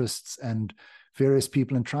psychiatrists and various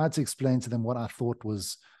people and tried to explain to them what I thought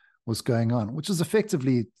was going on, which is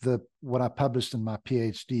effectively what I published in my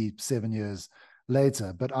PhD 7 years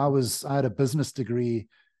later. But I had a business degree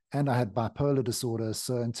and I had bipolar disorder.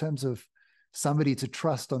 So in terms of somebody to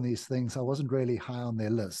trust on these things, I wasn't really high on their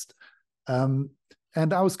list. And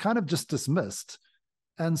I was kind of just dismissed.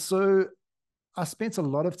 And so I spent a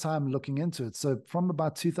lot of time looking into it. So from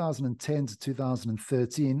about 2010 to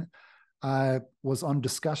 2013, I was on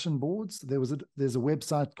discussion boards. There's a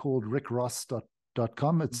website called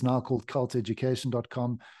rickross.com. It's now called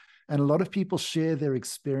culteducation.com. And a lot of people share their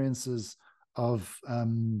experiences of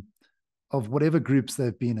whatever groups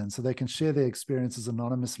they've been in. So they can share their experiences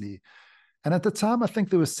anonymously. And at the time, I think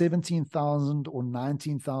there were 17,000 or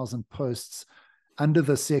 19,000 posts under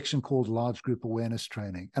the section called Large Group Awareness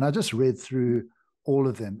Training. And I just read through all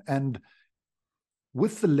of them. And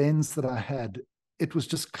with the lens that I had, it was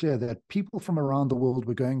just clear that people from around the world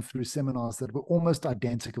were going through seminars that were almost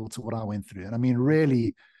identical to what I went through. And I mean,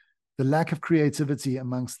 really, the lack of creativity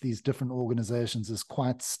amongst these different organizations is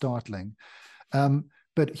quite startling.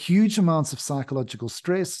 But huge amounts of psychological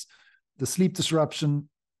stress, the sleep disruption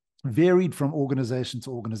varied from organization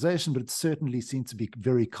to organization, but it certainly seemed to be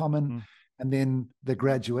very common. And then the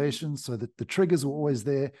graduation, so that the triggers were always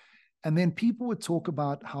there. And then people would talk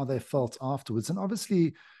about how they felt afterwards. And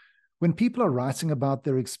obviously, when people are writing about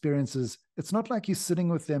their experiences, it's not like you're sitting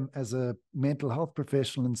with them as a mental health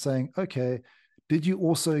professional and saying, okay, did you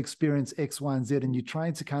also experience X, Y, and Z? And you're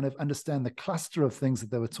trying to kind of understand the cluster of things that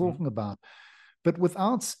they were talking about. But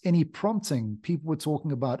without any prompting, people were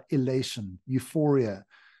talking about elation, euphoria,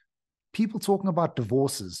 people talking about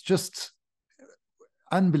divorces, just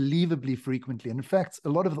unbelievably frequently. And in fact, a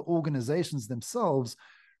lot of the organizations themselves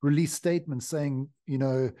release statements saying, you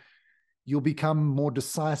know, you'll become more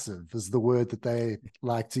decisive is the word that they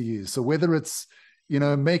like to use. So whether it's, you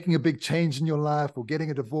know, making a big change in your life or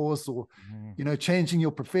getting a divorce or, you know, changing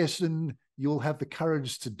your profession, you'll have the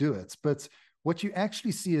courage to do it. But what you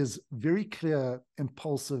actually see is very clear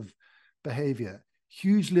impulsive behavior,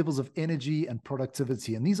 huge levels of energy and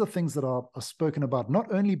productivity. And these are things that are spoken about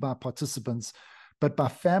not only by participants, but by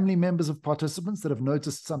family members of participants that have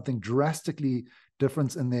noticed something drastically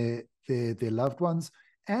different in their loved ones,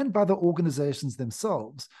 and by the organizations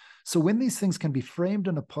themselves. So when these things can be framed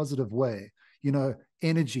in a positive way, you know,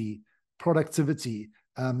 energy, productivity,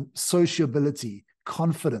 sociability,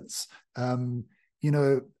 confidence, you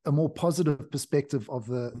know, a more positive perspective of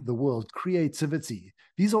the world, creativity.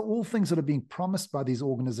 These are all things that are being promised by these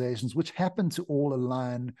organizations, which happen to all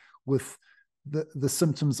align with the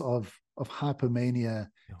symptoms of hypomania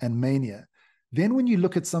and mania. Then when you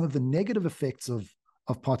look at some of the negative effects of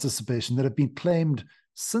participation that have been claimed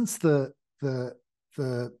since the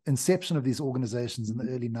inception of these organizations in the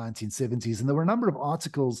early 1970s, and there were a number of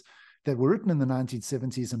articles that were written in the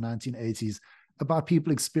 1970s and 1980s about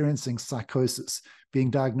people experiencing psychosis,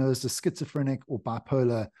 being diagnosed as schizophrenic or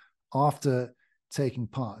bipolar after taking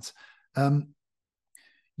part.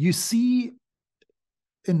 You see,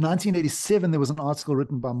 in 1987, there was an article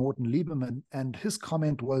written by Morton Lieberman, and his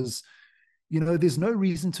comment was, you know, there's no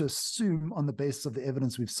reason to assume on the basis of the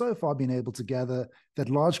evidence we've so far been able to gather that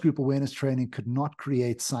large group awareness training could not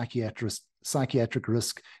create psychiatric psychiatric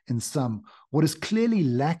risk in some. What is clearly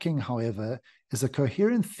lacking, however, is a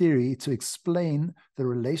coherent theory to explain the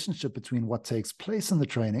relationship between what takes place in the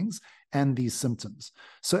trainings and these symptoms.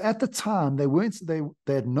 So at the time,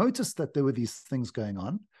 they had noticed that there were these things going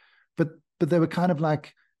on, but they were kind of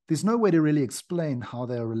like, there's no way to really explain how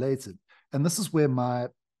they are related. And this is where my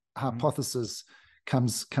hypothesis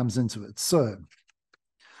comes into it. So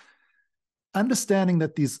understanding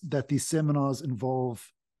that these seminars involve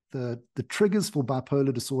the triggers for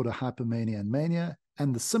bipolar disorder, hypomania, and mania,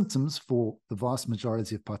 and the symptoms for the vast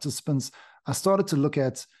majority of participants, I started to look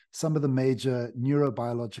at some of the major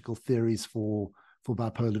neurobiological theories for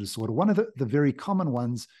bipolar disorder. One of the very common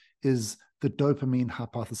ones is the dopamine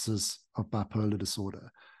hypothesis of bipolar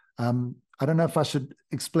disorder. I don't know if I should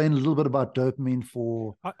explain a little bit about dopamine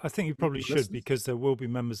for... I think you probably should, because there will be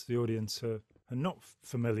members of the audience who are not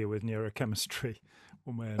familiar with neurochemistry.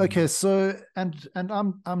 Okay, so and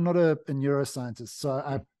I'm not a neuroscientist,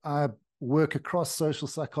 so I work across social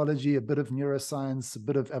psychology, a bit of neuroscience, a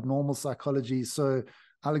bit of abnormal psychology. So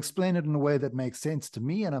I'll explain it in a way that makes sense to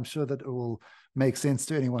me, and I'm sure that it will make sense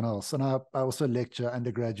to anyone else. And I also lecture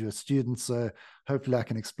undergraduate students, so hopefully I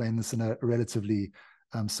can explain this in a relatively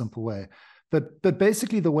simple way. But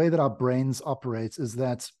basically, the way that our brains operate is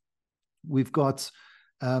that we've got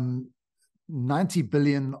 90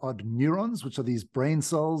 billion odd neurons, which are these brain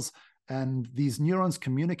cells, and these neurons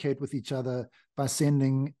communicate with each other by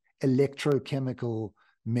sending electrochemical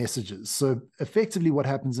messages. So effectively, what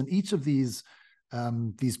happens in each of these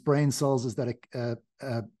brain cells is that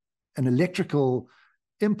an electrical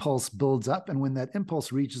impulse builds up, and when that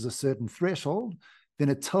impulse reaches a certain threshold, then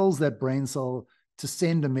it tells that brain cell to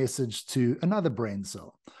send a message to another brain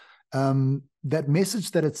cell. That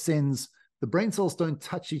message that it sends, the brain cells don't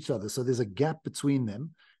touch each other, so there's a gap between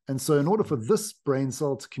them. And so in order for this brain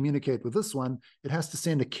cell to communicate with this one, it has to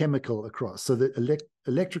send a chemical across. So the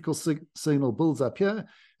electrical signal builds up here.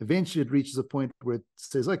 Eventually, it reaches a point where it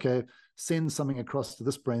says, okay, send something across to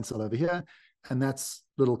this brain cell over here. And that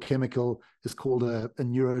little chemical is called a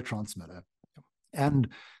neurotransmitter. And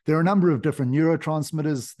there are a number of different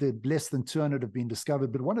neurotransmitters. Less than 200 have been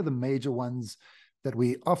discovered, but one of the major ones that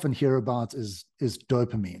we often hear about is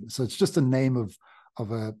dopamine. So it's just a name of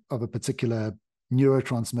a particular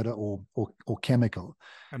neurotransmitter or chemical.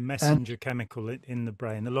 A messenger chemical in the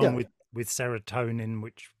brain, along with serotonin,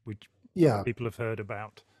 which people have heard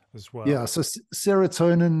about as well. Yeah, so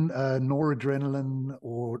serotonin, noradrenaline,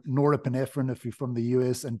 or norepinephrine, if you're from the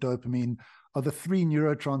US, and dopamine are the three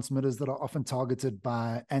neurotransmitters that are often targeted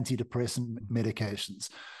by antidepressant medications.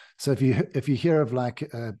 So if you hear of like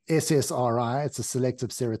SSRI, it's a selective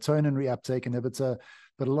serotonin reuptake inhibitor,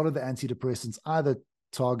 but a lot of the antidepressants either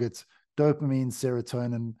target dopamine,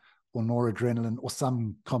 serotonin, or noradrenaline, or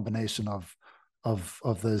some combination of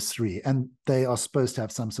those three, and they are supposed to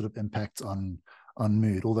have some sort of impact on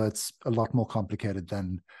mood, although it's a lot more complicated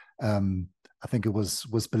than I think it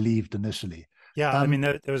was believed initially. Yeah, I mean,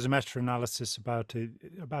 there was a meta-analysis about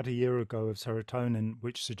a year ago of serotonin,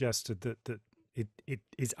 which suggested that it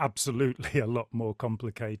is absolutely a lot more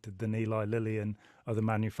complicated than Eli Lilly and other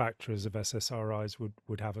manufacturers of SSRIs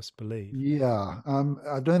would have us believe. Yeah,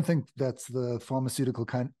 I don't think that the pharmaceutical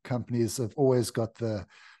companies have always got the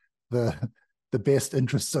best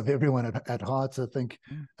interests of everyone at heart. I think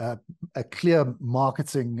a clear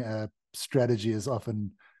marketing strategy is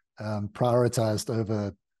often prioritized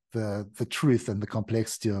over the truth and the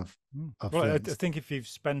complexity of well, things. I think if you've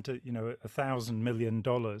spent $1,000 million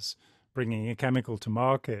bringing a chemical to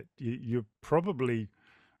market, you probably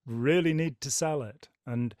really need to sell it.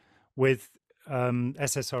 And with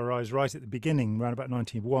SSRIs right at the beginning, around about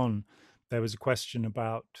 91, there was a question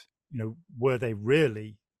about, were they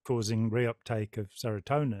really causing reuptake of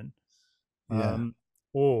serotonin?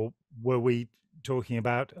 Or were we talking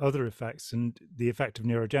about other effects? And the effect of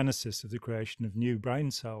neurogenesis, of the creation of new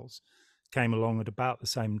brain cells, came along at about the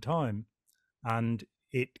same time. And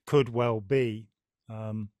it could well be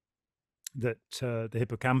that the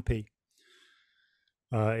hippocampi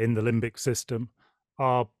in the limbic system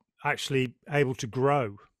are actually able to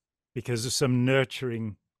grow because of some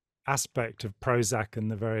nurturing aspect of Prozac and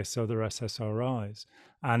the various other SSRIs.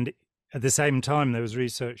 And at the same time, there was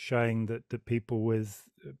research showing that people with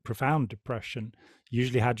profound depression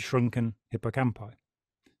usually had shrunken hippocampi.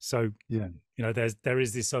 So, there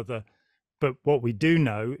is this other, but what we do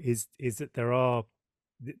know is that there are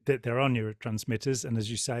neurotransmitters, and as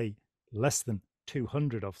you say, less than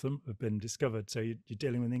 200 of them have been discovered. So you're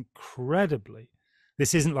dealing with incredibly.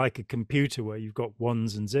 This isn't like a computer where you've got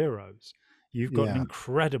ones and zeros. You've got an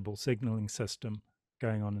incredible signaling system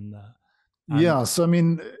going on in there. So I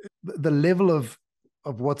mean, the level of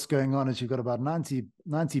what's going on is you've got about 90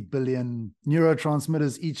 billion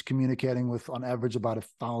neurotransmitters, each communicating with, on average, about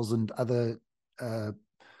 1,000 other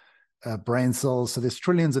brain cells. So there's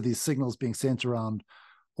trillions of these signals being sent around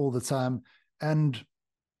all the time. And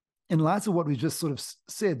in light of what we just sort of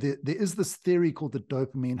said, there is this theory called the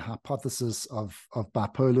dopamine hypothesis of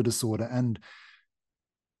bipolar disorder. And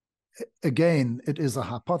again, it is a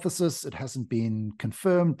hypothesis. It hasn't been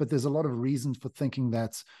confirmed, but there's a lot of reasons for thinking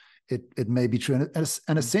that it may be true.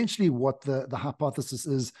 And essentially what the hypothesis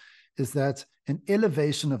is that an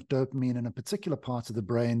elevation of dopamine in a particular part of the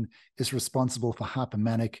brain is responsible for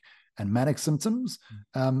hypomanic and manic symptoms.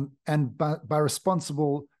 And by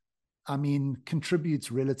responsible, I mean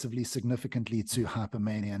contributes relatively significantly to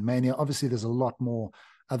hypomania and mania. Obviously, there's a lot more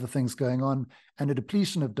other things going on, and a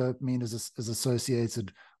depletion of dopamine is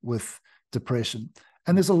associated with depression.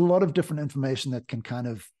 And there's a lot of different information that can kind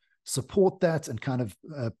of support that and kind of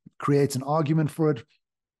create an argument for it.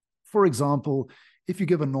 For example, if you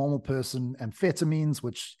give a normal person amphetamines,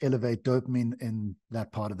 which elevate dopamine in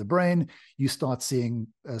that part of the brain, you start seeing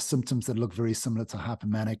symptoms that look very similar to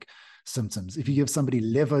hypomanic symptoms. If you give somebody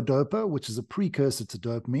levodopa, which is a precursor to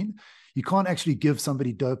dopamine, you can't actually give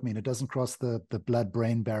somebody dopamine. It doesn't cross the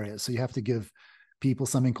blood-brain barrier. So you have to give people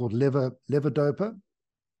something called levodopa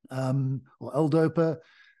or L-dopa.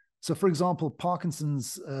 So, for example,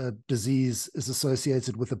 Parkinson's disease is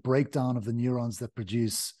associated with a breakdown of the neurons that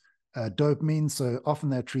produce dopamine. So often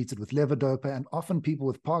they're treated with levodopa, and often people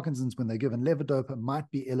with Parkinson's, when they're given levodopa, might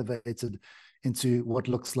be elevated into what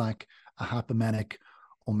looks like a hypomanic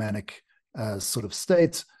or manic sort of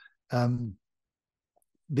state.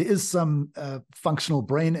 There is some functional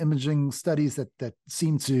brain imaging studies that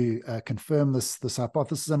seem to confirm this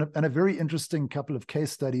hypothesis, and a very interesting couple of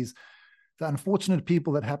case studies. The unfortunate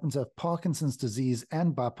people that happen to have Parkinson's disease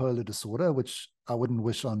and bipolar disorder, which I wouldn't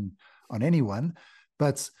wish on anyone,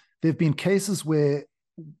 but there have been cases where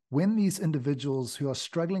when these individuals who are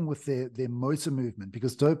struggling with their motor movement,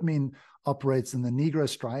 because dopamine operates in the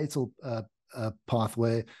nigrostriatal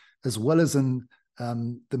pathway as well as in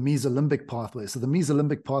the mesolimbic pathway. So the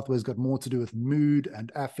mesolimbic pathway has got more to do with mood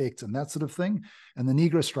and affect and that sort of thing. And the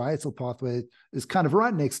nigrostriatal pathway is kind of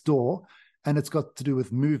right next door, and it's got to do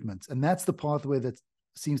with movement. And that's the pathway that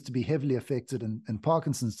seems to be heavily affected in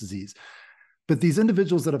Parkinson's disease. But these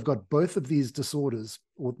individuals that have got both of these disorders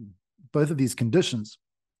or both of these conditions,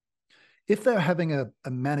 if they're having a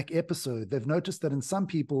manic episode, they've noticed that in some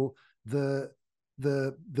people, the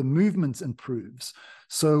movement improves.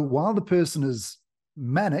 So while the person is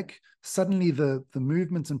manic, suddenly the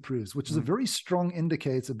movement improves, which is a very strong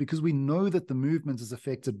indicator, because we know that the movement is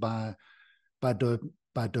affected by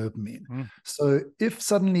dopamine. So if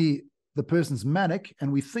suddenly the person's manic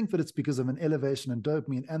and we think that it's because of an elevation in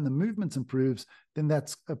dopamine and the movement improves, then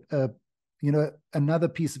that's another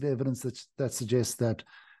piece of evidence that suggests that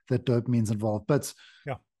dopamine's involved. But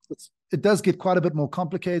yeah, it does get quite a bit more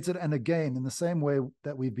complicated. And again, in the same way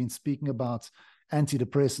that we've been speaking about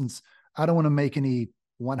antidepressants, I don't want to make any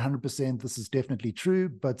 100% this is definitely true,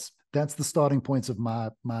 but that's the starting points of my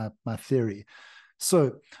theory.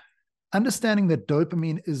 So understanding that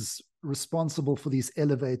dopamine is responsible for these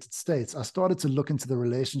elevated states, I started to look into the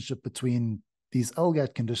relationship between these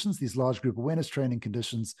LGAT conditions, these large group awareness training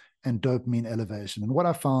conditions, and dopamine elevation. And what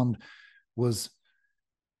I found was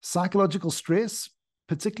psychological stress,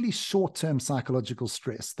 particularly short-term psychological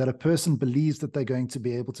stress that a person believes that they're going to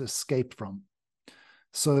be able to escape from,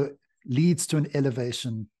 so leads to an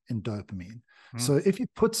elevation in dopamine. So if you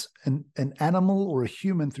put an animal or a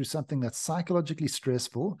human through something that's psychologically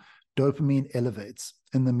stressful, dopamine elevates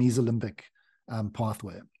in the mesolimbic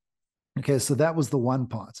pathway. Okay, so that was the one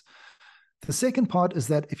part. The second part is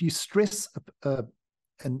that if you stress a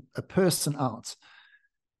person out,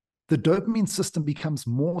 the dopamine system becomes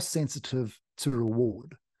more sensitive to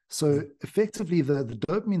reward. So effectively, the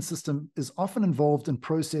dopamine system is often involved in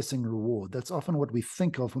processing reward. That's often what we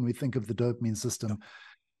think of when we think of the dopamine system.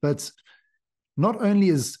 But not only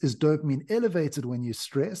is dopamine elevated when you're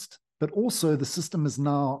stressed, but also the system is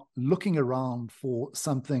now looking around for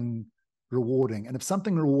something rewarding. And if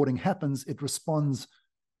something rewarding happens, it responds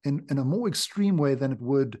in a more extreme way than it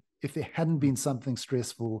would if there hadn't been something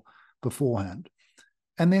stressful beforehand.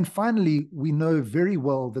 And then finally, we know very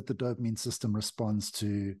well that the dopamine system responds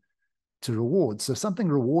to reward. So if something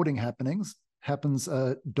rewarding happens,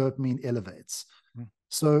 dopamine elevates.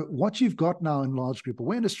 So what you've got now in large group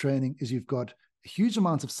awareness training is you've got a huge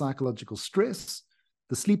amount of psychological stress,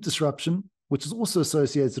 the sleep disruption, which is also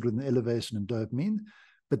associated with an elevation in dopamine,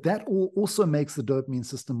 but that also makes the dopamine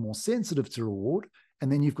system more sensitive to reward.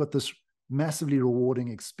 And then you've got this massively rewarding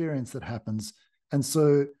experience that happens. And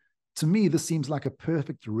so to me, this seems like a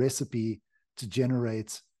perfect recipe to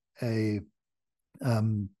generate a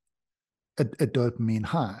dopamine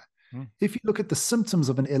high. If you look at the symptoms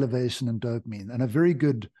of an elevation in dopamine, and a very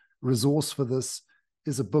good resource for this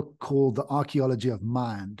is a book called The Archaeology of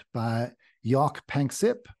Mind by Jaak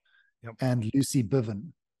Panksepp and Lucy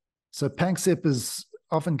Biven. So Panksepp is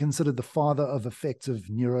often considered the father of effective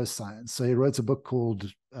neuroscience. So he wrote a book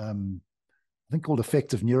called, I think called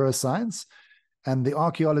Effective Neuroscience. And The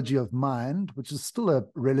Archaeology of Mind, which is still a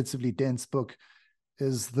relatively dense book,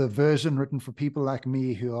 is the version written for people like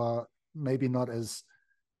me who are maybe not as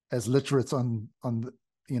literate on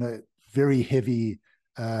very heavy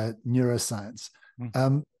neuroscience.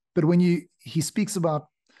 But when he speaks about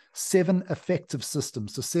 7 affective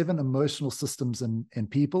systems, so 7 emotional systems in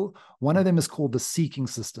people, one of them is called the seeking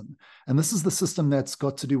system. And this is the system that's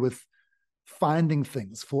got to do with finding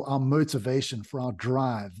things for our motivation, for our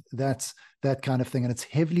drive, that kind of thing. And it's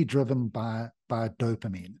heavily driven by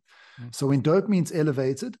dopamine. So when dopamine's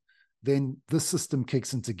elevated, then this system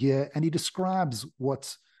kicks into gear, and he describes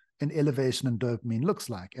what an elevation in dopamine looks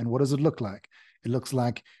like. And what does it look like? It looks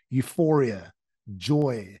like euphoria,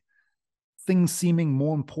 joy, things seeming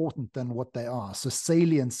more important than what they are. So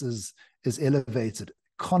salience is elevated,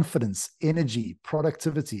 confidence, energy,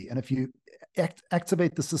 productivity. And if you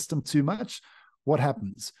activate the system too much, what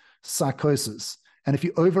happens? Psychosis. And if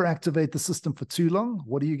you overactivate the system for too long,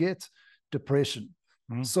 what do you get? Depression.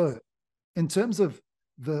 So in terms of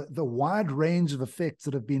the wide range of effects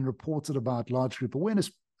that have been reported about large group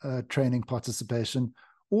awareness training participation,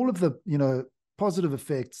 all of the positive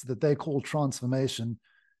effects that they call transformation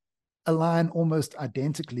align almost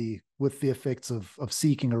identically with the effects of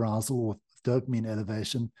seeking arousal or dopamine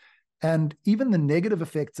elevation. And even the negative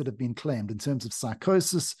effects that have been claimed in terms of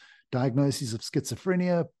psychosis, diagnoses of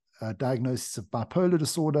schizophrenia, diagnosis of bipolar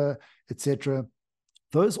disorder, etc.,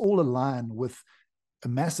 those all align with a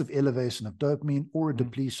massive elevation of dopamine or a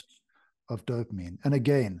depletion of dopamine. And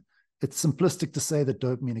again, it's simplistic to say that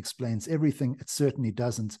dopamine explains everything. It certainly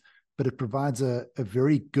doesn't, but it provides a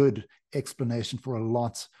very good explanation for a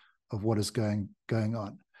lot of what is going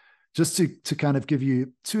on. Just to kind of give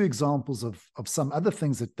you 2 examples of some other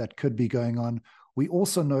things that could be going on, we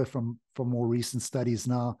also know from more recent studies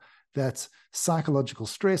now that psychological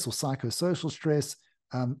stress or psychosocial stress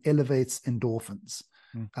elevates endorphins.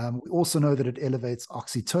 We also know that it elevates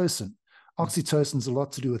oxytocin. Oxytocin is a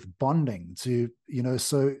lot to do with bonding,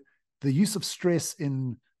 so the use of stress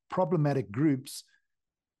in problematic groups,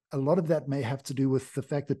 a lot of that may have to do with the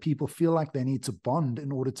fact that people feel like they need to bond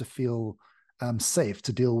in order to feel safe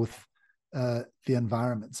to deal with the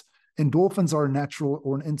environment. Endorphins are a natural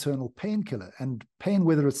or an internal painkiller, and pain,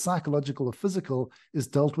 whether it's psychological or physical, is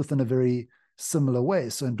dealt with in a very similar way.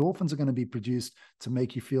 So endorphins are going to be produced to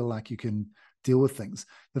make you feel like you can deal with things.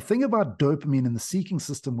 The thing about dopamine in the seeking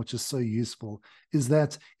system, which is so useful, is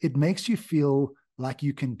that it makes you feel like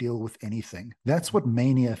you can deal with anything. That's what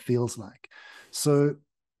mania feels like. So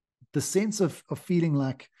the sense of feeling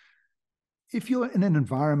like if you're in an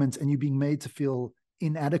environment and you're being made to feel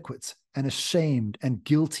inadequate and ashamed and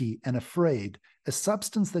guilty and afraid, a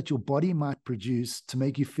substance that your body might produce to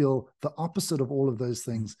make you feel the opposite of all of those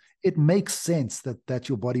things, it makes sense that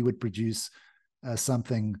your body would produce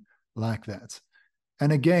something like that.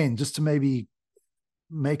 And again, just to maybe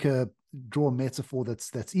draw a metaphor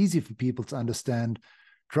that's easy for people to understand,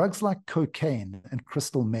 drugs like cocaine and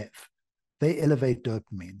crystal meth, they elevate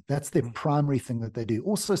dopamine. That's their primary thing that they do.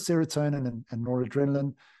 Also serotonin and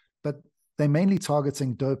noradrenaline, but they're mainly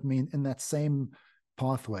targeting dopamine in that same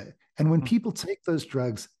pathway. And when people take those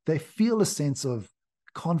drugs, they feel a sense of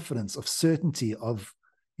confidence, of certainty, of,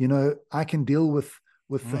 I can deal with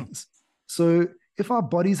things. So if our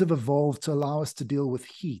bodies have evolved to allow us to deal with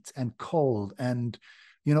heat and cold and,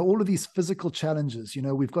 all of these physical challenges,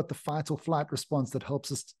 we've got the fight or flight response that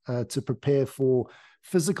helps us to prepare for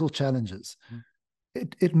physical challenges.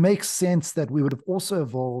 It makes sense that we would have also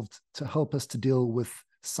evolved to help us to deal with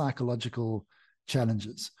psychological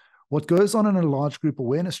challenges. What goes on in a large group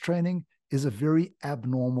awareness training is a very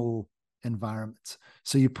abnormal environment.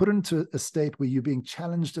 So you put into a state where you're being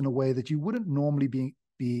challenged in a way that you wouldn't normally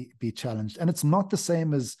be challenged. And it's not the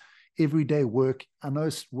same as everyday work. I know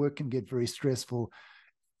work can get very stressful.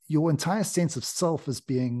 Your entire sense of self is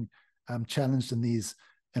being challenged in these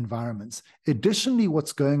environments. Additionally,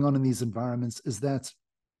 what's going on in these environments is that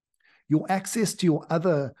your access to your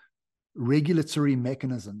other regulatory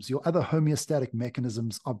mechanisms, your other homeostatic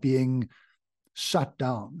mechanisms are being shut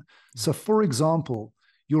down. So, for example,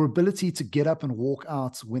 your ability to get up and walk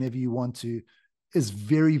out whenever you want to is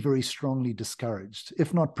very, very strongly discouraged,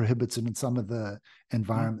 if not prohibited in some of the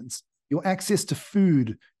environments. Your access to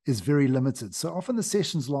food is very limited. So often the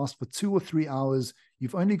sessions last for 2 or 3 hours.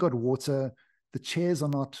 You've only got water. The chairs are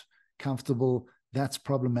not comfortable. That's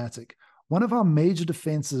problematic. One of our major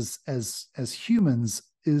defenses as humans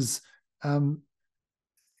is,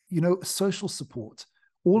 social support.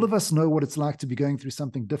 All of us know what it's like to be going through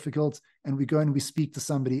something difficult, and we go and we speak to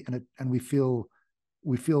somebody, and we feel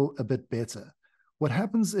a bit better. What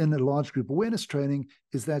happens in a large group awareness training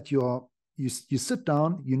is that you sit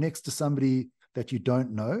down, you're next to somebody that you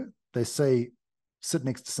don't know. They say, sit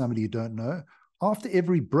next to somebody you don't know. After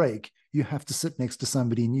every break, you have to sit next to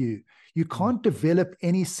somebody new. You can't develop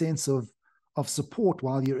any sense of support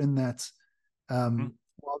while you're in that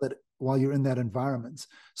while you're in that environment.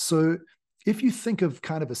 So if you think of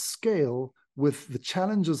kind of a scale with the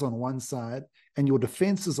challenges on one side and your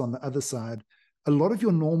defenses on the other side, a lot of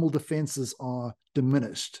your normal defenses are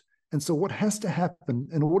diminished. And so what has to happen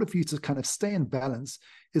in order for you to kind of stay in balance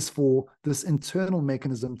is for this internal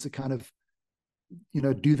mechanism to kind of,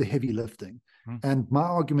 do the heavy lifting. And my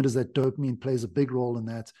argument is that dopamine plays a big role in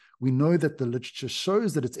that. We know that the literature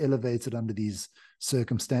shows that it's elevated under these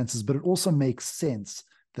circumstances, but it also makes sense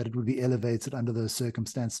that it would be elevated under those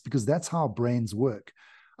circumstances because that's how our brains work.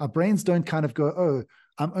 Our brains don't kind of go, oh,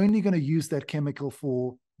 I'm only going to use that chemical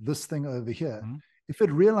for this thing over here. If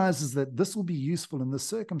it realizes that this will be useful in this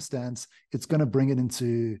circumstance, it's going to bring it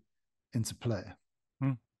into play.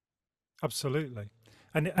 Absolutely.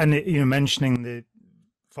 And mentioning the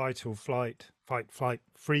fight or flight,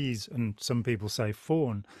 freeze, and some people say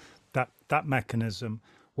fawn, that mechanism,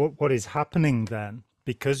 what is happening then,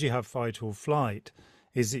 because you have fight or flight,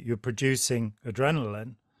 is that you're producing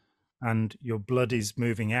adrenaline and your blood is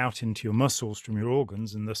moving out into your muscles from your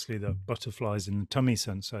organs, and thusly the butterflies in the tummy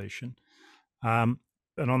sensation. And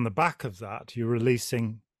on the back of that, you're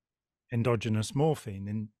releasing endogenous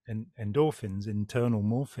morphine, endorphins, internal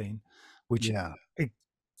morphine, which it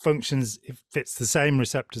functions, it fits the same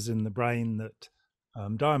receptors in the brain that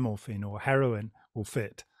diamorphine or heroin will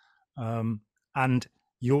fit. And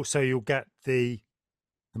you'll get the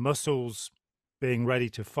muscles being ready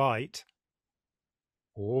to fight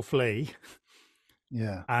or flee.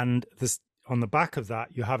 And on the back of that,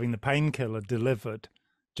 you're having the painkiller delivered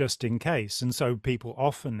just in case. And so people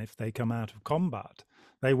often, if they come out of combat,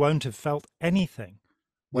 they won't have felt anything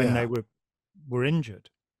when they were injured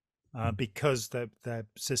because their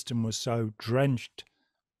system was so drenched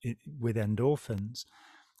with endorphins.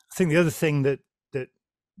 I think the other thing that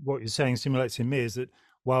what you're saying stimulates in me is that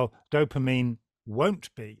while dopamine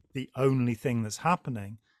won't be the only thing that's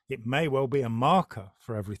happening, it may well be a marker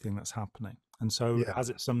for everything that's happening. And so as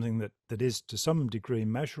it's something that is to some degree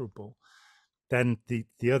measurable, then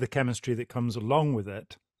the other chemistry that comes along with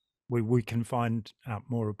it, we can find out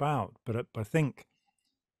more about. But I think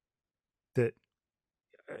that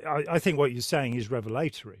I think what you're saying is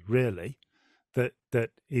revelatory, really, that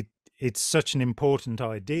it's such an important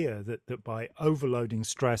idea that by overloading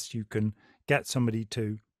stress, you can get somebody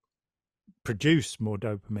to produce more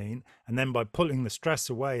dopamine, and then by pulling the stress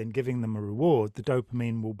away and giving them a reward, the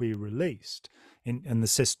dopamine will be released, and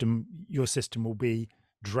your system will be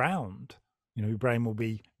drowned. Your brain will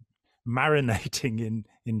be marinating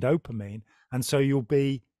in dopamine, and so you'll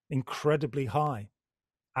be incredibly high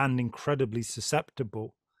and incredibly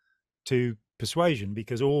susceptible to persuasion,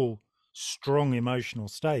 because all strong emotional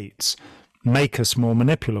states make us more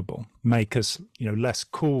manipulable, make us less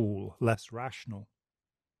cool, less rational.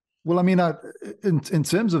 Well, I mean, in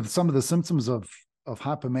terms of some of the symptoms of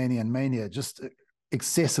hypomania and mania, just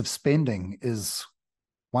excessive spending is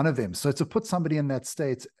one of them. So to put somebody in that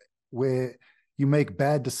state where you make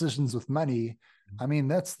bad decisions with money, I mean,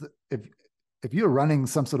 that's if you're running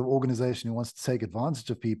some sort of organization who wants to take advantage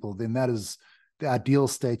of people, then that is the ideal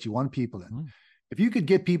state you want people in. If you could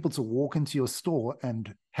get people to walk into your store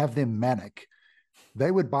and have them manic,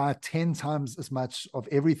 they would buy 10 times as much of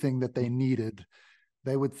everything that they needed.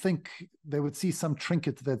 They would see some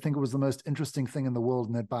trinket that they'd think it was the most interesting thing in the world,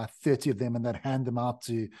 and they'd buy 30 of them and they'd hand them out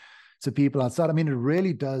to people outside. I mean, it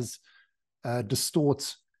really does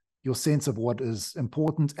distort your sense of what is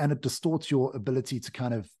important, and it distorts your ability to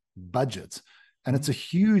kind of budget. And it's a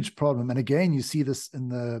huge problem. And again, you see this in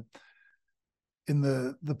the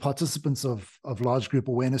participants of large group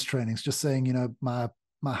awareness trainings, just saying, my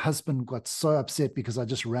husband got so upset because I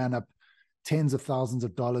just ran up tens of thousands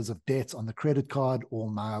of dollars of debt on the credit card, or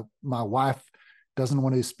my wife doesn't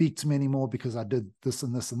want to speak to me anymore because I did this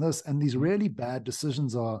and this and this. And these really bad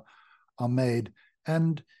decisions are made.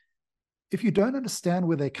 And if you don't understand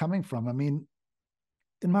where they're coming from, I mean,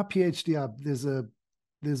 in my PhD,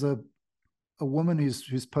 there's a woman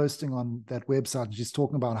who's posting on that website, and she's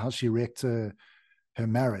talking about how she wrecked her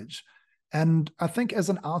marriage. And I think as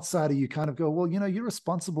an outsider, you kind of go, well, you're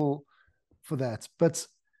responsible for that. But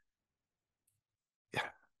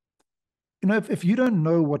if you don't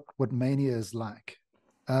know what mania is like,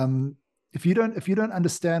 um, if you don't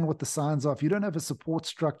understand what the signs are, if you don't have a support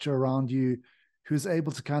structure around you who's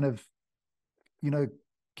able to kind of, you know,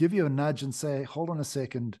 give you a nudge and say, hold on a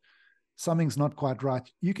second, something's not quite right,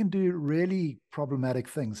 you can do really problematic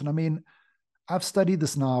things. And I mean, I've studied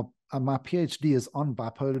this now. My PhD is on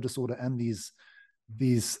bipolar disorder and these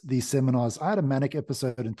seminars. I had a manic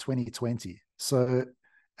episode in 2020. So,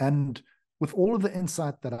 and with all of the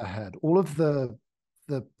insight that I had, all of the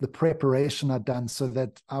preparation I'd done so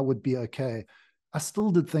that I would be okay, I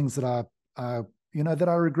still did things that I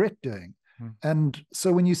regret doing. Mm. And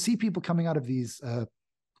so when you see people coming out of these,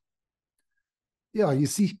 you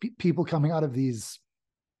see people coming out of these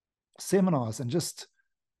seminars and just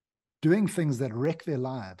doing things that wreck their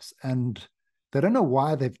lives, and they don't know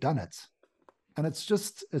why they've done it. And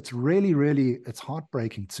it's really, really, it's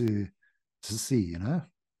heartbreaking to see.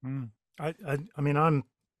 Mm. I mean, I'm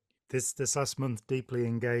this last month deeply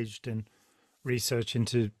engaged in research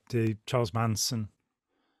into the Charles Manson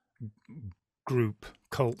group,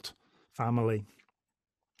 cult, family,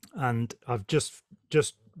 and I've just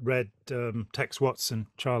read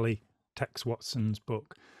Charlie Tex Watson's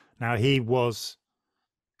book. Now, he was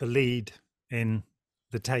the lead in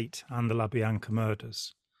the Tate and the LaBianca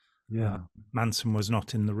murders. Yeah. Manson was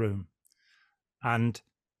not in the room, and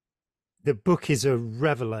the book is a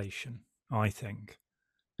revelation, I think,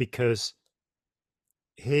 because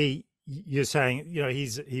you're saying,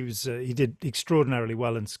 he did extraordinarily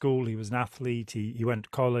well in school. He was an athlete. He went to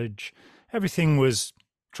college. Everything was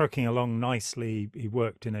trucking along nicely. He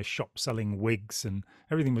worked in a shop selling wigs, and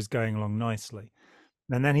everything was going along nicely.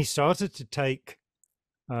 And then he started to take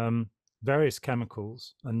various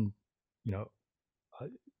chemicals, and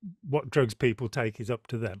what drugs people take is up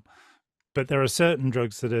to them. But there are certain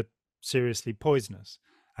drugs that are seriously poisonous.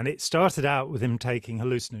 And it started out with him taking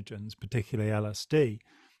hallucinogens, particularly LSD,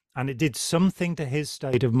 and it did something to his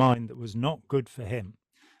state of mind that was not good for him.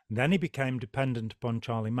 And then he became dependent upon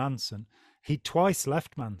Charlie Manson. He twice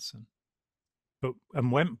left Manson,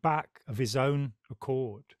 and went back of his own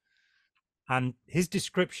accord. And his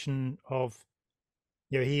description of,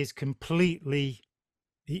 he is completely,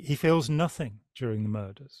 he feels nothing during the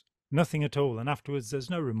murders, nothing at all. And afterwards, there's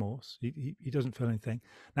no remorse. He doesn't feel anything.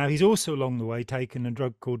 Now, he's also along the way taken a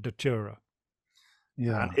drug called datura.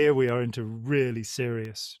 Yeah. And here we are into really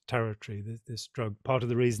serious territory, this drug. Part of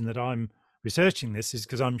the reason that I'm researching this is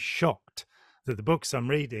because I'm shocked that the books I'm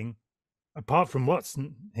reading, apart from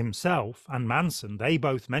Watson himself and Manson, they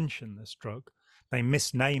both mention this drug. They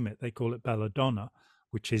misname it. They call it belladonna,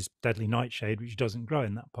 which is deadly nightshade, which doesn't grow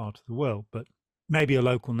in that part of the world, but maybe a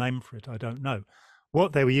local name for it. I don't know.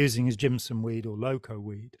 What they were using is Jimson weed or loco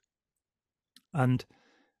weed. And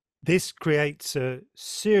this creates a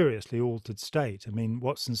seriously altered state. I mean,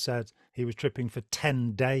 Watson said he was tripping for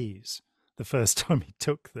 10 days the first time he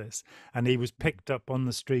took this, and he was picked up on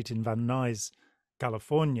the street in Van Nuys,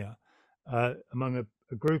 California, among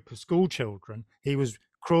a group of school children. He was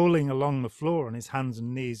crawling along the floor on his hands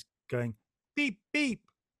and knees going, beep, beep,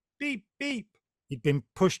 beep, beep. He'd been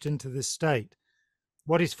pushed into this state.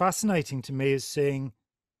 What is fascinating to me is seeing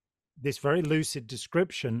this very lucid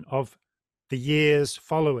description of the years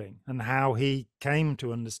following and how he came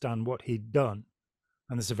to understand what he'd done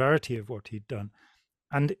and the severity of what he'd done.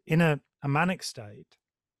 And in a manic state,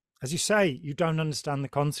 as you say, you don't understand the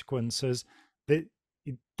consequences. The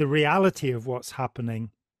reality of what's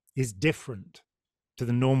happening is different to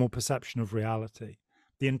the normal perception of reality.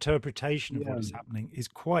 The interpretation of what is happening is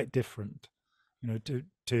quite different,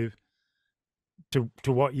 to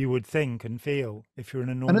what you would think and feel if you're in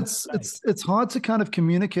a And normal state. it's hard to kind of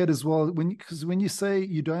communicate as well because when you say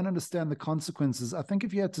you don't understand the consequences, I think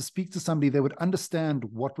if you had to speak to somebody, they would understand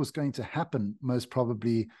what was going to happen most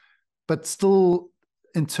probably, but still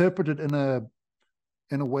interpret it in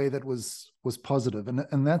a way that was positive.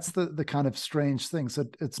 And that's the kind of strange thing. So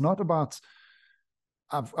it's not about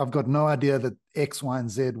I've got no idea that X, Y,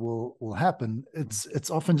 and Z will happen. It's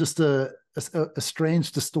often just a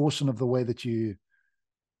strange distortion of the way that you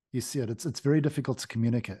see it. It's very difficult to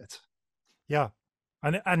communicate. Yeah,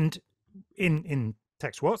 and in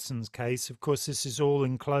Tex Watson's case, of course, this is all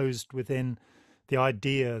enclosed within the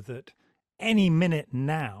idea that any minute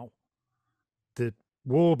now, the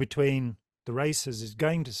war between the races is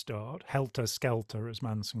going to start, helter skelter, as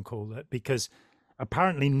Manson called it, because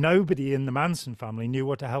apparently nobody in the Manson family knew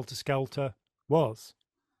what a helter skelter was.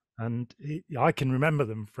 And I can remember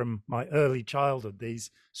them from my early childhood,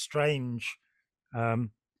 these strange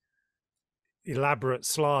elaborate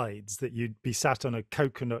slides that you'd be sat on a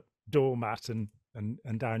coconut doormat and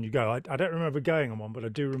down you go. I don't remember going on one, but I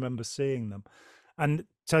do remember seeing them. And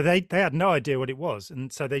so they had no idea what it was.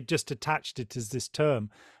 And so they just attached it as this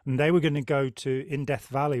term. And they were going to go to in Death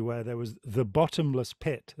Valley, where there was the bottomless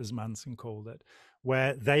pit, as Manson called it,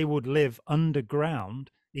 where they would live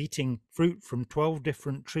underground, eating fruit from 12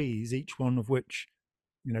 different trees, each one of which,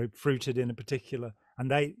 fruited in a particular.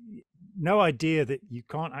 And they, no idea that you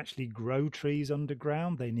can't actually grow trees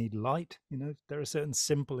underground. They need light. There are certain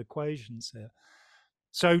simple equations here.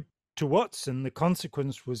 So to Watson, the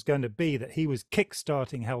consequence was going to be that he was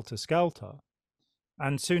kick-starting Helter Skelter,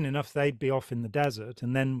 and soon enough they'd be off in the desert,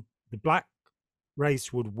 and then the black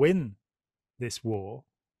race would win this war,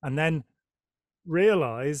 and then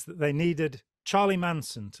realize that they needed Charlie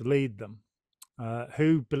Manson to lead them,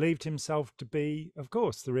 who believed himself to be, of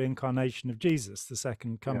course, the reincarnation of Jesus, the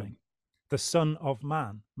second coming, the Son of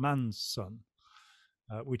Man, man's son,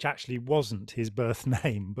 which actually wasn't his birth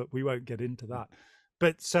name, but we won't get into that.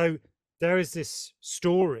 But so there is this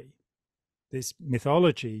story, this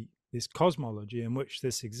mythology, this cosmology in which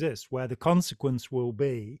this exists, where the consequence will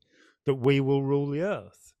be that we will rule the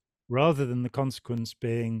earth, rather than the consequence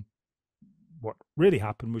being what really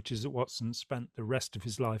happened, which is that Watson spent the rest of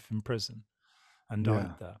his life in prison and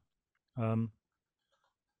died there.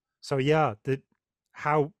 So yeah,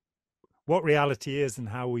 what reality is and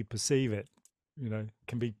how we perceive it,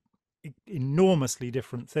 can be enormously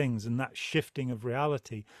different things. And that shifting of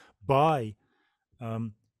reality by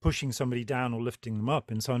pushing somebody down or lifting them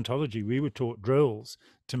up. In Scientology, we were taught drills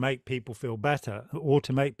to make people feel better or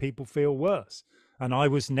to make people feel worse. And I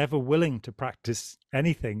was never willing to practice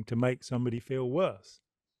anything to make somebody feel worse.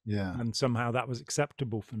 Yeah. And somehow that was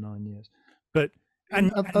acceptable for 9 years. But I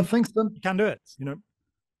think you can do it,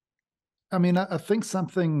 I mean, I think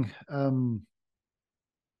something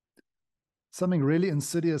really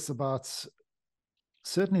insidious about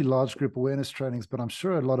certainly large group awareness trainings, but I'm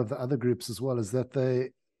sure a lot of the other groups as well, is that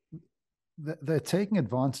they're taking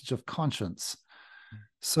advantage of conscience.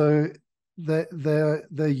 So they're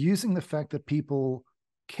using the fact that people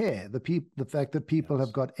care, the fact that people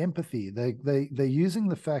have got empathy. They're using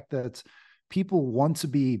the fact that people want to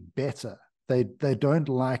be better. They don't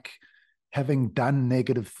like having done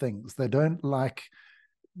negative things. They don't like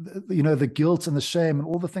the guilt and the shame and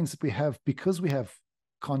all the things that we have because we have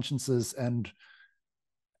consciences and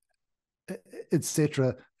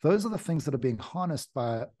etc. Those are the things that are being harnessed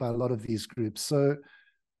by a lot of these groups. So,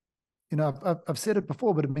 I've said it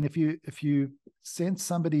before, but I mean, if you sent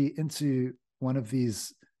somebody into one of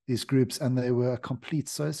these groups and they were a complete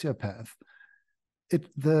sociopath,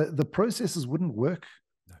 the processes wouldn't work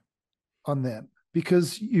on them,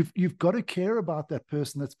 because you've got to care about that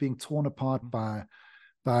person that's being torn apart by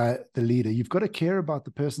the leader. You've got to care about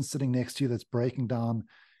the person sitting next to you that's breaking down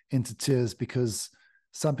into tears because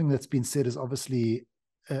something that's been said has obviously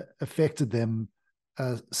affected them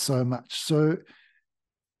so much. So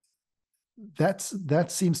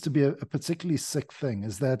that seems to be a particularly sick thing,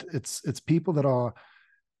 is that it's people that are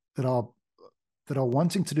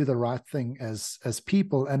wanting to do the right thing as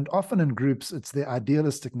people, and often in groups it's their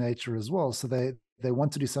idealistic nature as well. So they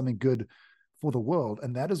want to do something good for the world,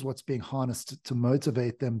 and that is what's being harnessed to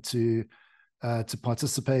motivate them to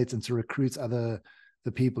participate and to recruit the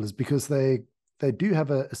people, is because they do have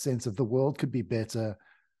a sense of the world could be better.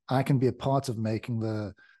 I can be a part of making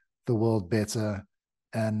the world better,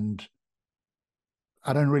 and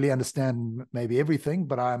I don't really understand maybe everything,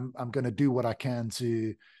 but I'm going to do what I can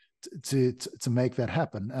to make that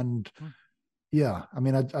happen. And yeah, I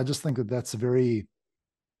mean, I just think that that's a very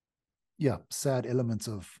sad element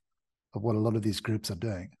of what a lot of these groups are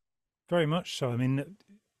doing. Very much so. I mean,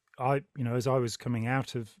 as I was coming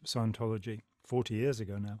out of Scientology 40 years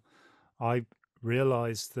ago now, I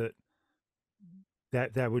realized that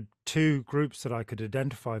there were two groups that I could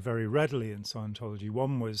identify very readily in Scientology.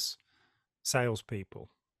 One was salespeople,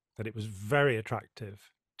 that it was very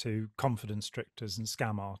attractive to confidence stricters and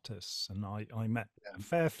scam artists. And I met a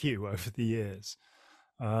fair few over the years.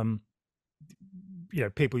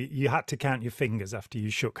 People, you had to count your fingers after you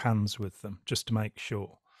shook hands with them just to make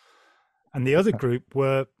sure. And the other group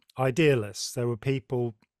were idealists. There were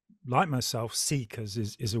people like myself, seekers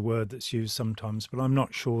is a word that's used sometimes, but I'm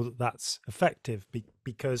not sure that that's effective,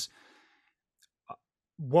 because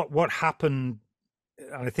what happened,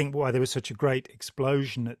 I think why there was such a great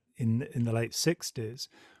explosion in the late 60s,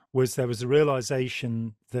 was there was a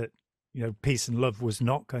realization that peace and love was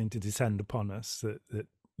not going to descend upon us, that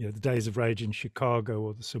the days of rage in Chicago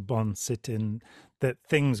or the Sorbonne sit-in, that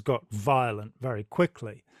things got violent very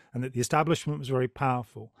quickly, and that the establishment was very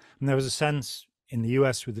powerful. And there was a sense in the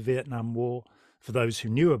US with the Vietnam War, for those who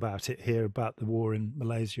knew about it, hear about the war in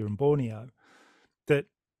Malaysia and Borneo, that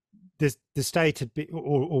the state had been,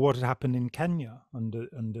 or what had happened in Kenya under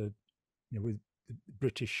with the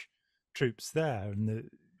British troops there and the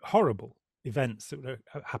horrible events that were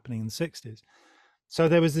happening in the 60s. So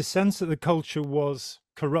there was this sense that the culture was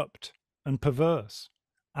corrupt and perverse,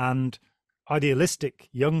 and idealistic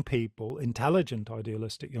young people, intelligent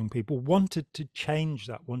idealistic young people, wanted to change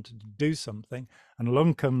that, wanted to do something. And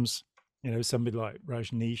along comes, somebody like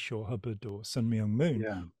Rajneesh or Hubbard or Sun Myung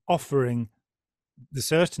Moon, offering the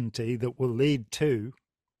certainty that will lead to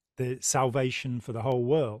the salvation for the whole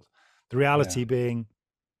world. The reality being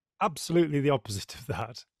absolutely the opposite of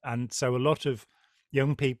that. And so a lot of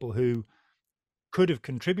young people who could have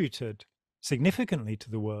contributed significantly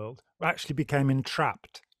to the world actually became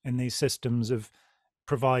entrapped in these systems of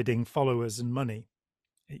providing followers and money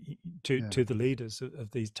to the leaders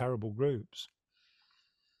of these terrible groups.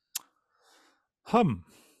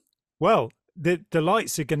 Well, the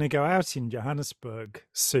lights are going to go out in Johannesburg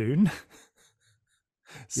soon.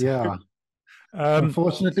 So,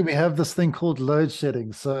 unfortunately, we have this thing called load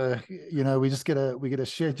shedding. So, we just get a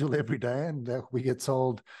schedule every day, and we get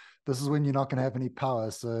told this is when you're not going to have any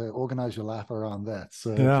power. So, organize your life around that.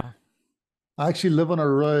 So, I actually live on a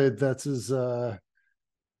road that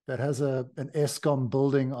has an ESCOM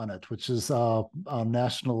building on it, which is our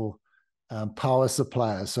national power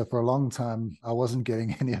supplier. So for a long time, I wasn't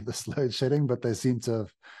getting any of this load shedding, but they seem to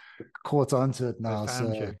have caught onto it now.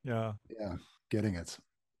 So yeah, getting it.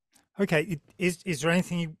 Okay, is there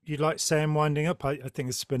anything you'd like to say in winding up? I think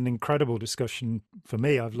it's been an incredible discussion for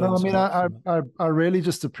me. I've learned. I really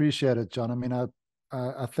just appreciate it, John. I mean,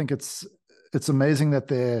 I think it's amazing that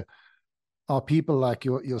there are people like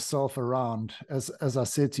yourself around. As I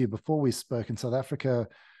said to you before we spoke, in South Africa,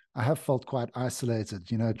 I have felt quite isolated,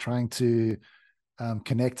 trying to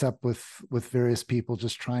connect up with various people,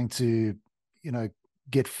 just trying to,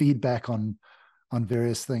 get feedback on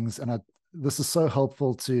various things. And this is so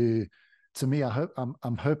helpful to me.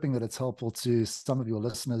 I'm hoping that it's helpful to some of your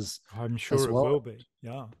listeners. I'm sure it will be.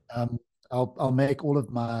 Yeah. I'll make all of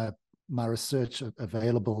my research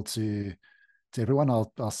available to everyone.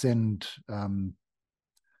 I'll send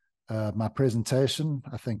my presentation.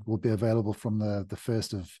 I think will be available from the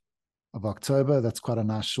 1st of October. That's quite a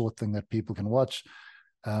nice short thing that people can watch.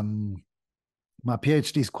 My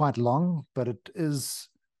PhD is quite long, but there's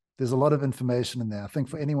a lot of information in there. I think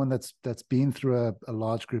for anyone that's been through a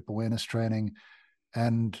large group awareness training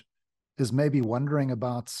and is maybe wondering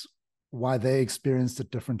about why they experienced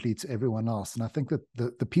it differently to everyone else. And I think that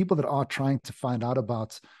the people that are trying to find out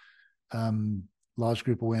about large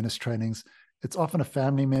group awareness trainings, it's often a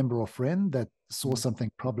family member or friend that saw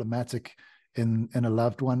something problematic in a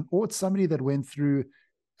loved one, or it's somebody that went through.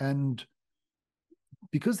 And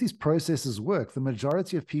because these processes work, the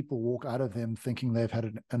majority of people walk out of them thinking they've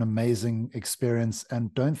had an amazing experience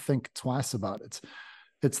and don't think twice about it.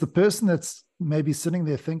 It's the person that's maybe sitting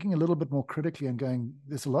there thinking a little bit more critically and going,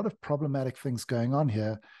 there's a lot of problematic things going on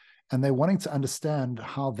here. And they're wanting to understand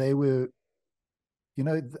how they were,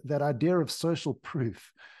 that idea of social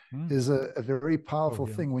proof is a very powerful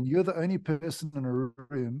thing. When you're the only person in a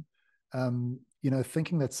room,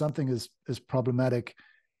 thinking that something is problematic,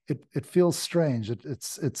 it feels strange.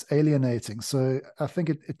 It's alienating. So I think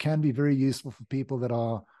it can be very useful for people that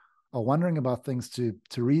are wondering about things to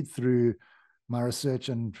read through my research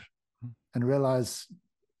and realize,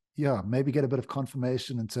 maybe get a bit of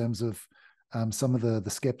confirmation in terms of some of the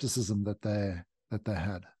skepticism that they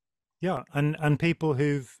had. Yeah, and people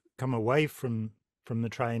who've come away from the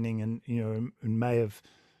training and and may have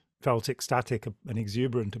felt ecstatic and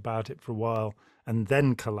exuberant about it for a while and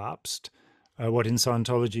then collapsed. What in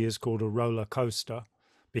Scientology is called a roller coaster,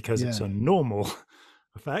 because it's a normal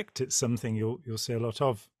effect. It's something you'll see a lot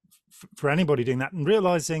of for anybody doing that, and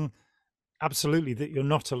realizing absolutely that you're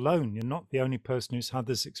not alone. You're not the only person who's had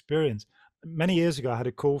this experience. Many years ago, I had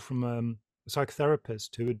a call from a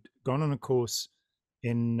psychotherapist who had gone on a course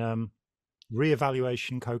in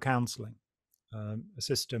reevaluation co-counseling, a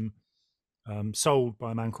system sold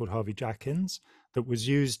by a man called Harvey Jackins that was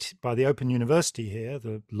used by the Open University here,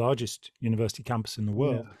 the largest university campus in the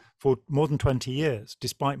world, for more than 20 years,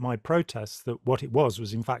 despite my protests that what it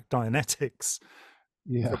was in fact Dianetics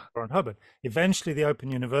from Warren Hubbard. Eventually, the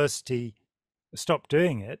Open University stopped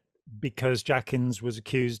doing it because Jackins was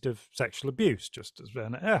accused of sexual abuse, just as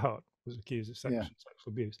Werner Erhard was accused of sexual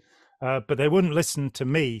abuse. But they wouldn't listen to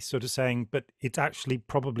me sort of saying, but it's actually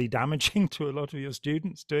probably damaging to a lot of your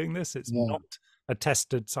students doing this. It's not a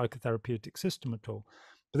tested psychotherapeutic system at all.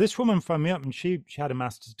 But this woman phoned me up and she had a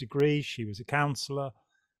master's degree. She was a counselor.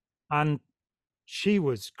 And she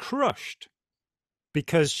was crushed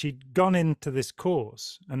because she'd gone into this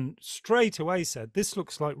course and straight away said, this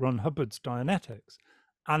looks like Ron Hubbard's Dianetics.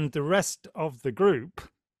 And the rest of the group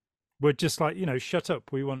were just like, shut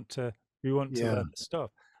up. We want to Yeah. learn the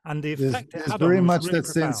stuff. And the There's effect it there's had on very them was much really that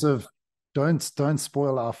sense profound. of don't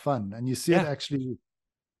spoil our fun. And you see it Yeah. actually.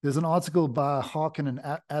 There's an article by Harkin and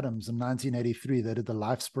Adams in 1983. They did the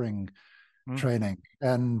LifeSpring Mm. training,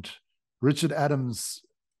 and Richard Adams,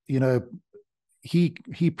 you know, he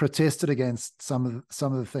protested against some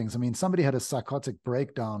of the things. I mean, somebody had a psychotic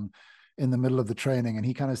breakdown in the middle of the training, and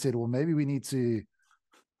he kind of said, well, maybe we need to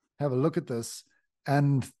have a look at this.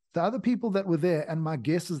 And the other people that were there, and my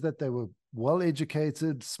guess is that they were well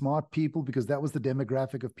educated, smart people, because that was the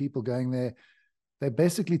demographic of people going there. They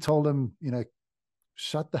basically told him,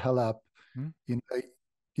 shut the hell up. Mm.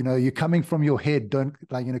 You're coming from your head. Don't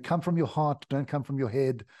come from your heart. Don't come from your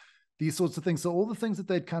head. These sorts of things. So all the things that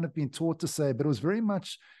they'd kind of been taught to say, but it was very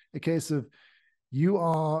much a case of you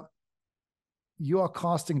are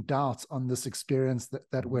casting doubts on this experience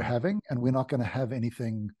that we're having, and we're not going to have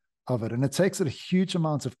anything of it. And it takes a huge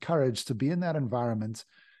amount of courage to be in that environment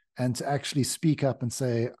and to actually speak up and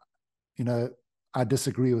say, I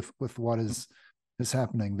disagree with what is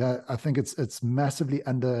happening. That I think it's massively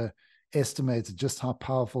underestimated just how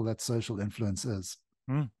powerful that social influence is.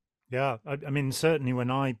 Mm. Yeah. I mean, certainly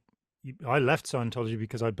when I left Scientology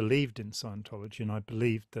because I believed in Scientology and I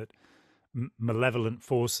believed that malevolent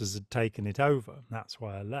forces had taken it over. That's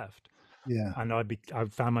why I left. Yeah. And I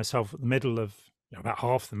found myself at the middle of about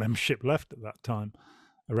half the membership left at that time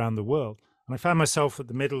around the world. And I found myself at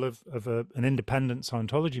the middle of an independent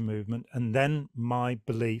Scientology movement. And then my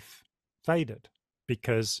belief faded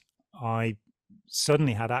because I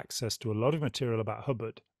suddenly had access to a lot of material about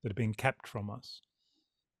Hubbard that had been kept from us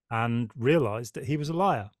and realized that he was a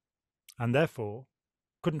liar and therefore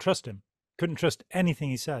couldn't trust him, couldn't trust anything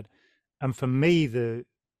he said. And for me, the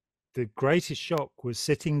greatest shock was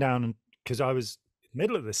sitting down, and because I was in the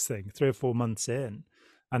middle of this thing 3 or 4 months in,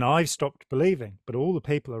 and I've stopped believing, but all the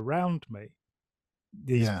people around me,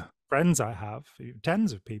 these friends I have,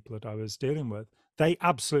 tens of people that I was dealing with, they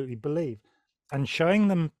absolutely believe. And showing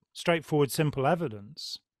them straightforward, simple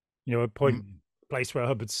evidence, a place where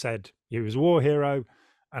Hubbard said he was a war hero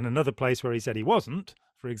and another place where he said he wasn't,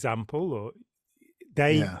 for example, or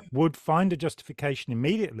they would find a justification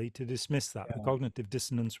immediately to dismiss that. The cognitive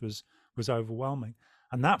dissonance was overwhelming.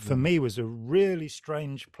 And that for me was a really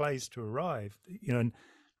strange place to arrive, and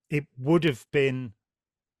it would have been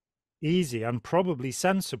easy and probably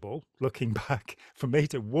sensible, looking back, for me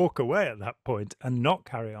to walk away at that point and not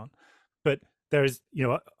carry on. But there is,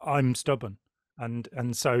 I'm stubborn.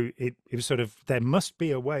 And so it was sort of, there must be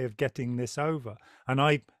a way of getting this over. And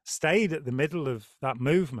I stayed at the middle of that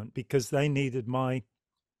movement because they needed my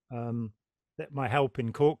help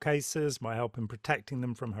in court cases, my help in protecting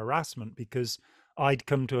them from harassment, because I'd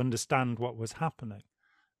come to understand what was happening.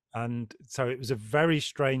 And so it was a very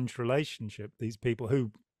strange relationship, these people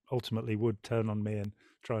who ultimately would turn on me and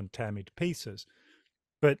try and tear me to pieces.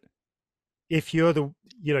 But if you're the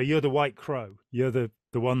white crow, you're the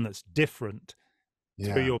one that's different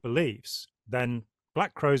to your beliefs, then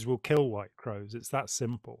black crows will kill white crows. It's that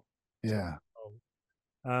simple. Yeah.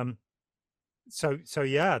 So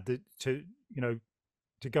yeah, to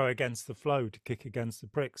go against the flow, to kick against the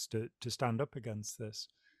pricks, to stand up against this.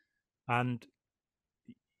 And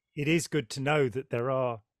it is good to know that there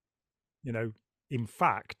are, in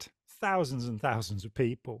fact, thousands and thousands of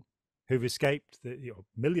people who've escaped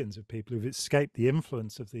millions of people who've escaped the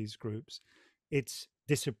influence of these groups. It's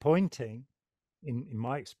disappointing, in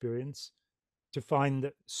my experience, to find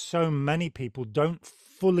that so many people don't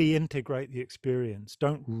fully integrate the experience,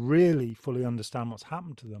 don't really fully understand what's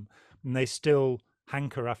happened to them, and they still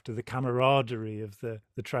hanker after the camaraderie of the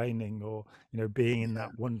training, or being in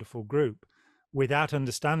that wonderful group, without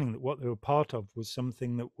understanding that what they were part of was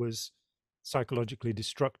something that was psychologically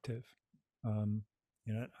destructive, and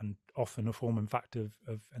often a form, in fact, of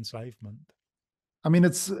enslavement. I mean,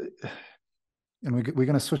 it's, and we're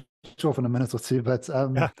going to switch off in a minute or two, but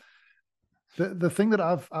the thing that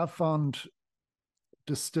I've found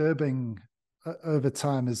disturbing over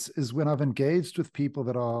time is when I've engaged with people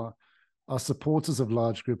that are supporters of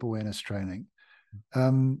large group awareness training.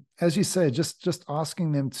 As you say, just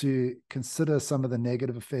asking them to consider some of the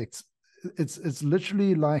negative effects. It's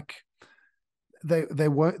literally like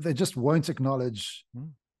they just won't acknowledge.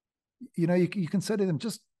 You can say to them,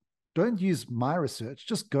 just don't use my research.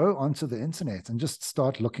 Just go onto the internet and just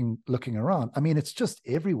start looking around. I mean, it's just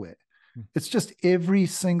everywhere. It's just every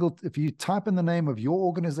single, if you type in the name of your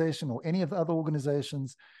organization or any of the other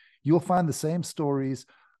organizations, you'll find the same stories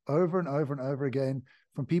over and over and over again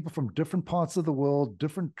from people from different parts of the world,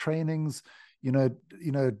 different trainings,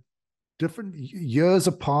 different years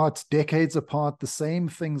apart, decades apart. The same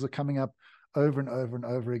things are coming up over and over and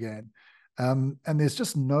over again. And there's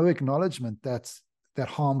just no acknowledgement that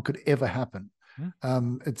harm could ever happen.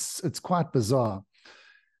 It's quite bizarre.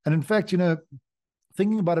 And in fact,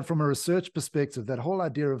 thinking about it from a research perspective, that whole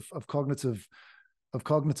idea of cognitive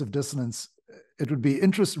dissonance, it would be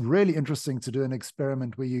really interesting to do an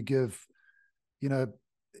experiment where you give,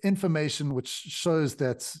 information which shows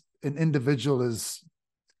that an individual is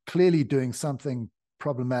clearly doing something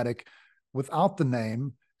problematic without the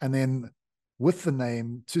name, and then with the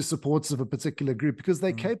name to supports of a particular group, because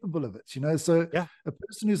they're capable of it, So Yeah. a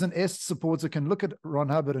person who's an S supporter can look at Ron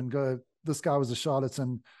Hubbard and go, this guy was a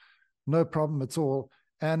charlatan, no problem at all,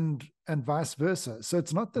 and vice versa. So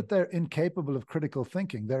it's not that they're incapable of critical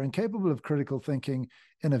thinking. They're incapable of critical thinking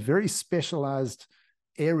in a very specialized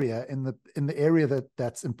area, in the area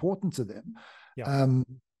that's important to them.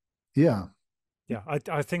 Yeah.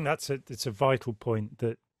 I think it's a vital point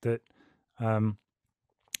that there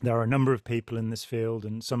are a number of people in this field,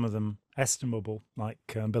 and some of them estimable, like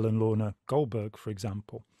Bill and Lorna Goldberg, for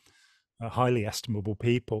example, highly estimable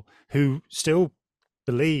people who still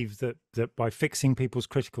believe that by fixing people's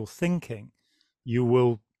critical thinking,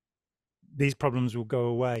 these problems will go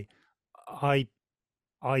away. I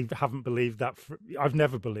haven't believed that. I've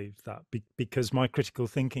never believed that because my critical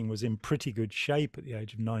thinking was in pretty good shape at the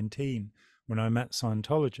age of 19 when I met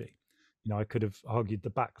Scientology. I could have argued the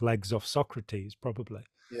back legs off Socrates probably.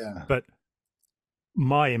 Yeah. But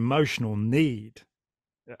my emotional need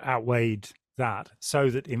outweighed that, so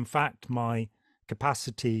that in fact my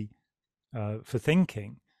capacity for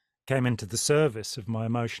thinking came into the service of my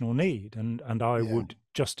emotional need, and I would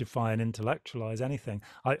justify and intellectualize anything.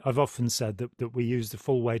 I've often said that we use the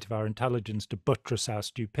full weight of our intelligence to buttress our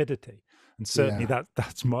stupidity, and certainly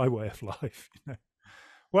that's my way of life.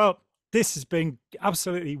 Well, this has been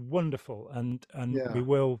absolutely wonderful, and we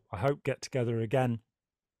will, I hope, get together again,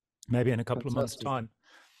 maybe in a couple of months' time,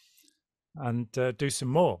 and do some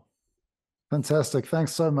more. Fantastic.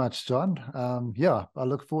 Thanks so much, John. I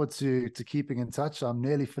look forward to keeping in touch. I'm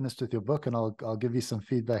nearly finished with your book, and I'll give you some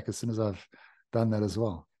feedback as soon as I've done that as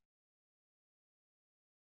well.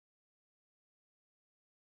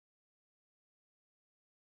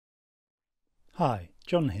 Hi,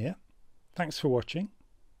 John here. Thanks for watching.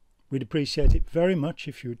 We'd appreciate it very much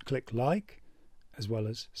if you would click like, as well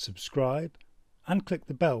as subscribe, and click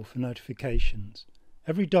the bell for notifications.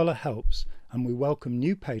 Every dollar helps, and we welcome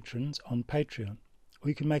new patrons on Patreon, or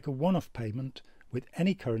you can make a one-off payment with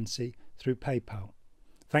any currency through PayPal.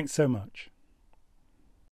 Thanks so much.